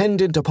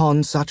 dependent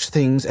upon such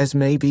things as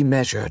may be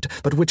measured,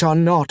 but which are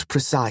not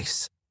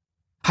precise.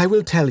 I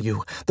will tell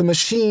you, the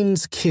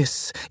machine's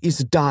kiss is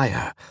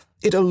dire.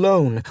 It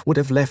alone would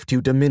have left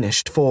you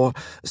diminished for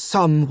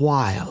some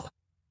while.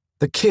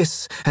 The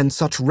kiss and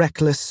such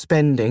reckless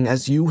spending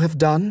as you have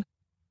done?"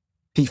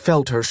 He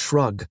felt her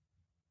shrug.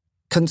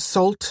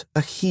 "Consult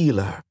a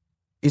healer,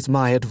 is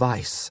my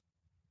advice."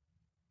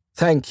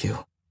 "Thank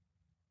you.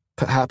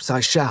 Perhaps I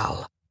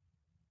shall."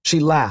 She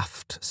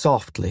laughed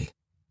softly.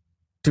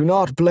 "Do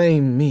not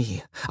blame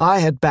me. I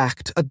had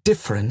backed a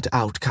different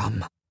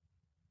outcome."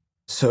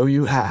 "So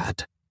you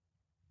had."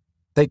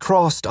 They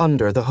crossed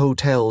under the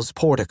hotel's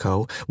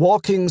portico,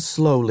 walking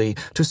slowly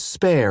to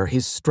spare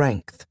his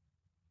strength.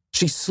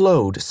 She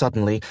slowed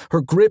suddenly,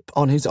 her grip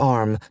on his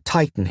arm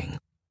tightening.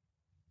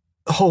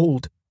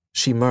 "Hold,"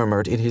 she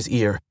murmured in his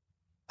ear.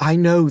 "I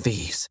know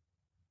these."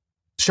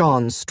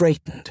 Sharon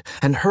straightened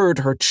and heard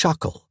her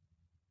chuckle.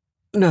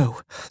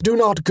 "No, do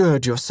not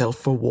gird yourself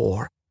for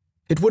war.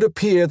 It would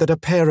appear that a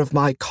pair of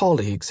my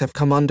colleagues have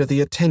come under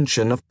the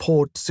attention of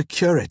port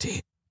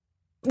security.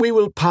 We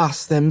will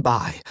pass them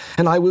by,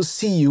 and I will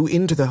see you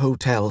into the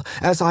hotel,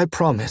 as I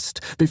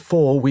promised,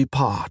 before we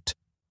part."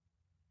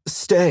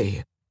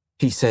 "Stay,"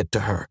 he said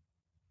to her.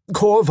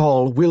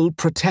 "Corval will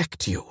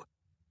protect you."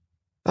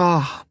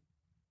 "Ah,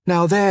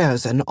 now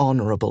there's an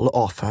honorable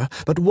offer,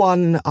 but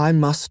one I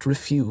must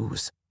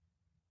refuse.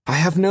 I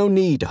have no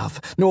need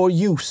of, nor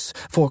use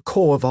for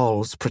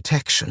Corval's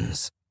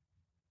protections.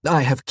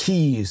 I have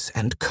keys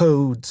and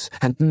codes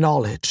and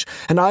knowledge,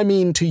 and I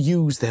mean to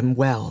use them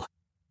well.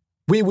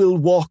 We will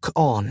walk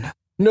on.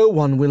 No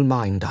one will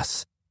mind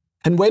us.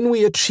 And when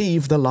we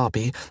achieve the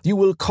lobby, you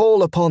will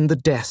call upon the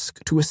desk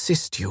to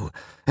assist you,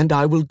 and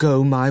I will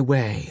go my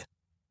way."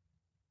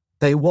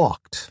 They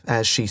walked,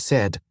 as she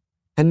said,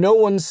 and no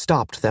one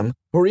stopped them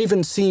or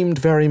even seemed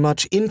very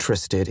much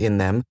interested in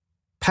them,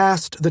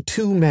 past the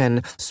two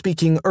men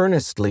speaking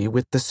earnestly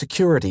with the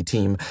security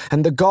team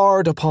and the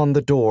guard upon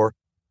the door,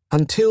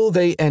 until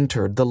they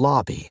entered the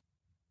lobby,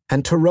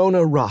 and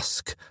Torona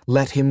Rusk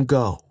let him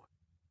go.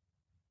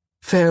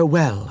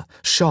 "Farewell,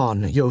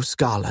 Sean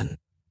Yosgalan,"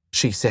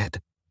 she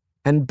said,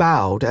 and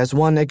bowed as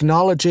one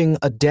acknowledging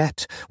a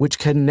debt which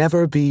can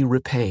never be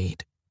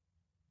repaid.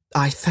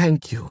 "I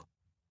thank you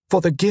for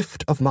the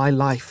gift of my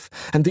life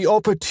and the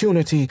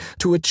opportunity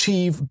to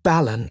achieve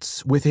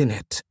balance within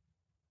it."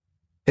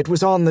 It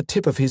was on the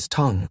tip of his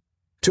tongue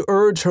to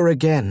urge her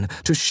again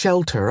to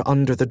shelter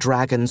under the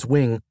dragon's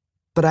wing,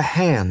 but a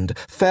hand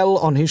fell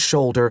on his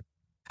shoulder,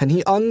 and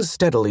he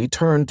unsteadily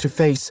turned to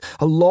face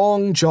a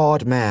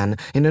long-jawed man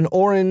in an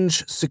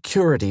orange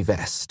security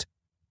vest.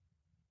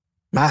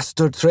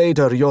 "Master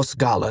Trader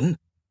Yosgalan?"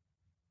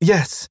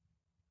 "Yes."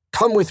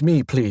 "Come with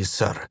me, please,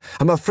 sir.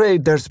 I'm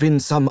afraid there's been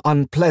some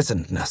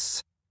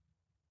unpleasantness."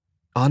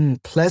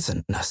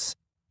 Unpleasantness?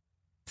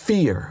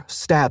 Fear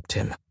stabbed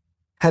him.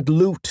 Had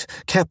Lute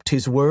kept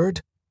his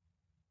word?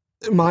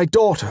 "My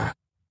daughter,"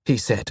 he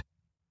said.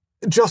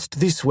 "Just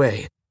this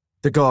way,"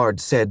 the guard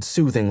said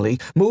soothingly,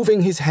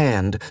 moving his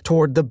hand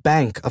toward the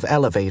bank of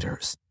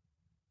elevators.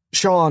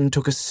 Shawn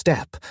took a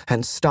step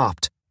and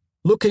stopped,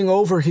 looking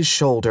over his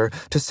shoulder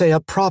to say a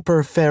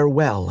proper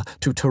farewell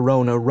to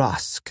Torona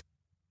Rusk.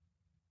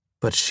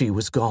 But she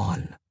was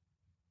gone.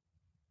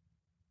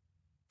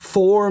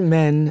 4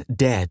 men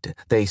dead,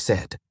 they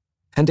said,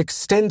 and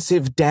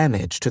extensive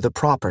damage to the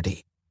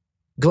property.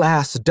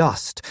 Glass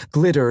dust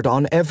glittered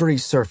on every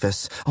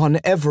surface, on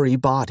every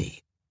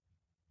body.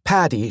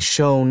 Paddy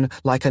shone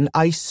like an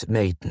ice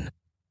maiden,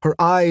 her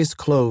eyes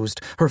closed,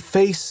 her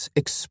face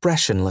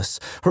expressionless,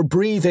 her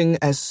breathing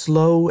as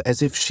slow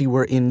as if she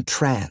were in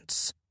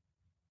trance.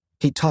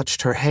 He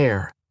touched her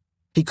hair.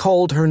 He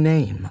called her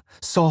name,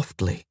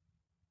 softly.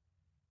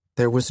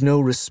 There was no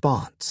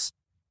response.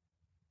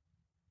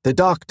 "The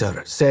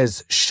doctor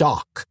says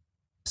shock,"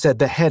 said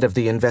the head of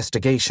the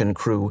investigation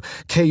crew.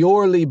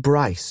 Keorley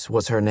Bryce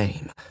was her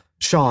name,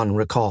 Shawn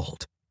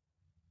recalled.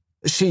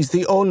 "She's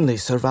the only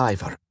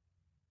survivor.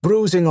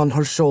 Bruising on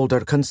her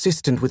shoulder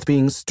consistent with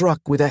being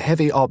struck with a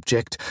heavy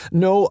object,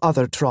 no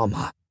other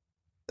trauma.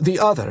 The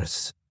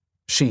others,"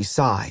 she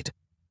sighed.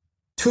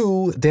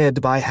 2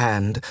 dead by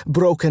hand,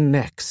 broken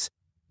necks.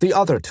 The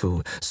other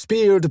 2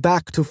 speared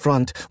back to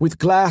front with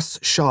glass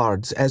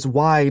shards as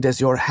wide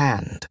as your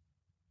hand.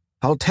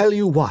 I'll tell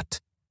you what,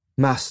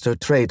 Master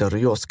Trader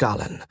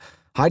Yosgalan,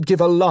 I'd give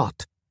a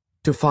lot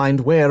to find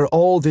where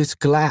all this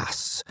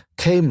glass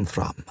came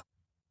from."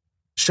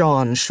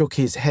 Shawn shook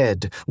his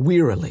head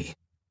wearily.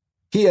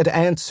 He had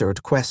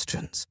answered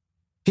questions.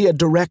 He had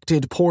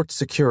directed port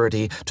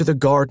security to the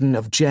Garden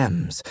of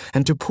Gems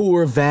and to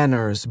poor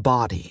Vanner's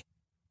body.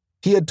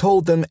 He had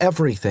told them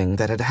everything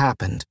that had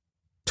happened,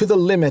 to the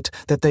limit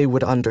that they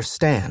would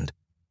understand,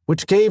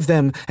 which gave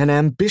them an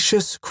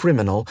ambitious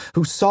criminal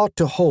who sought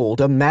to hold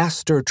a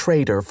master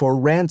trader for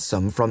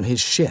ransom from his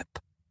ship.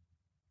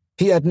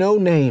 He had no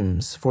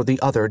names for the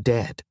other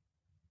dead.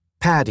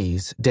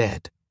 Paddy's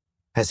dead,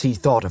 as he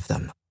thought of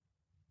them.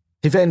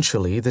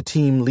 Eventually, the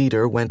team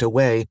leader went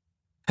away,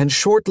 and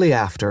shortly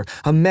after,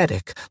 a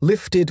medic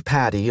lifted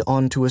Paddy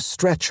onto a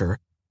stretcher,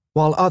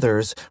 while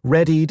others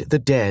readied the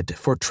dead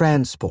for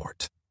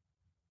transport.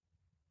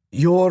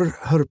 "You're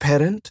her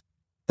parent?"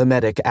 the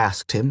medic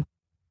asked him.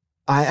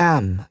 "I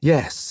am,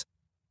 yes.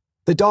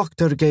 The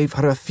doctor gave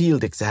her a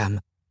field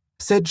exam,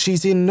 said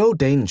she's in no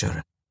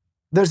danger.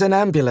 There's an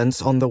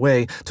ambulance on the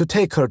way to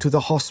take her to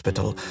the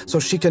hospital so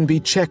she can be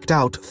checked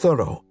out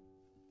thorough.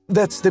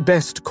 That's the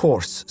best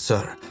course,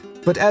 sir,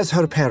 but as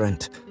her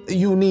parent,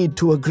 you need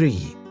to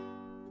agree."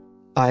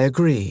 "I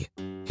agree,"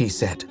 he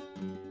said,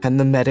 and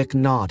the medic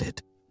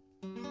nodded.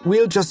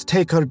 "We'll just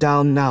take her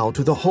down now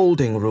to the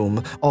holding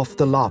room off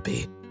the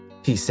lobby,"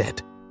 he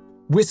said.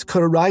 "Whisk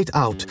her right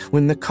out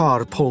when the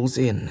car pulls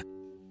in."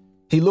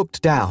 He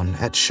looked down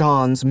at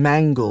Sean's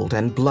mangled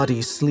and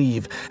bloody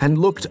sleeve and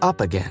looked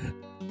up again.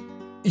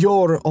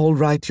 "You're all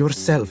right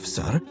yourself,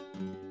 sir?"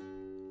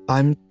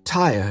 "I'm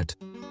tired,"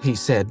 he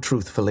said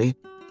truthfully,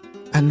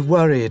 "and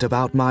worried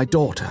about my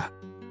daughter."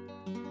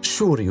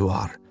 "Sure you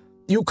are.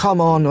 You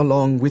come on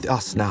along with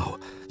us now.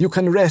 You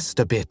can rest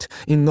a bit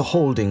in the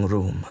holding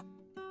room."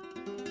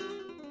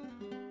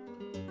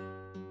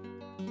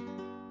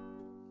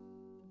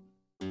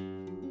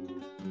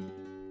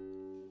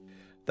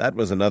 That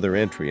was another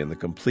entry in the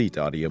complete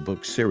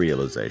audiobook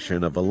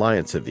serialization of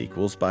Alliance of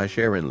Equals by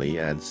Sharon Lee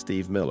and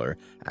Steve Miller,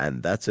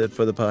 and that's it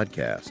for the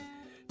podcast.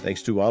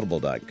 Thanks to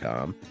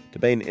Audible.com, to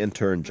Bain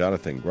intern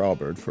Jonathan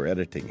Graubert for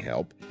editing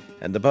help,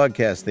 and the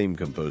podcast theme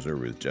composer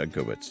Ruth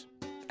Judkowitz.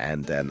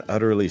 And an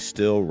utterly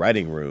still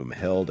writing room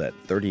held at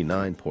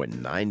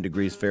 39.9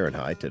 degrees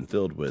Fahrenheit and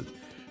filled with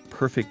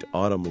perfect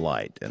autumn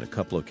light and a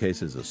couple of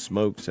cases of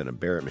smokes and a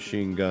Barrett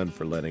machine gun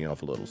for letting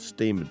off a little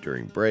steam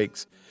during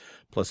breaks,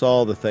 plus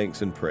all the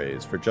thanks and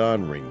praise for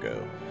John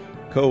Ringo,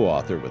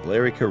 co-author with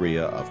Larry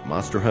Correia of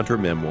Monster Hunter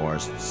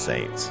Memoirs,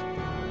 Saints.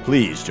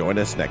 Please join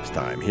us next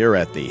time here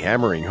at the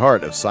hammering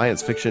heart of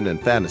science fiction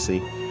and fantasy,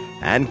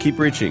 and keep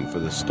reaching for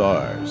the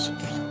stars.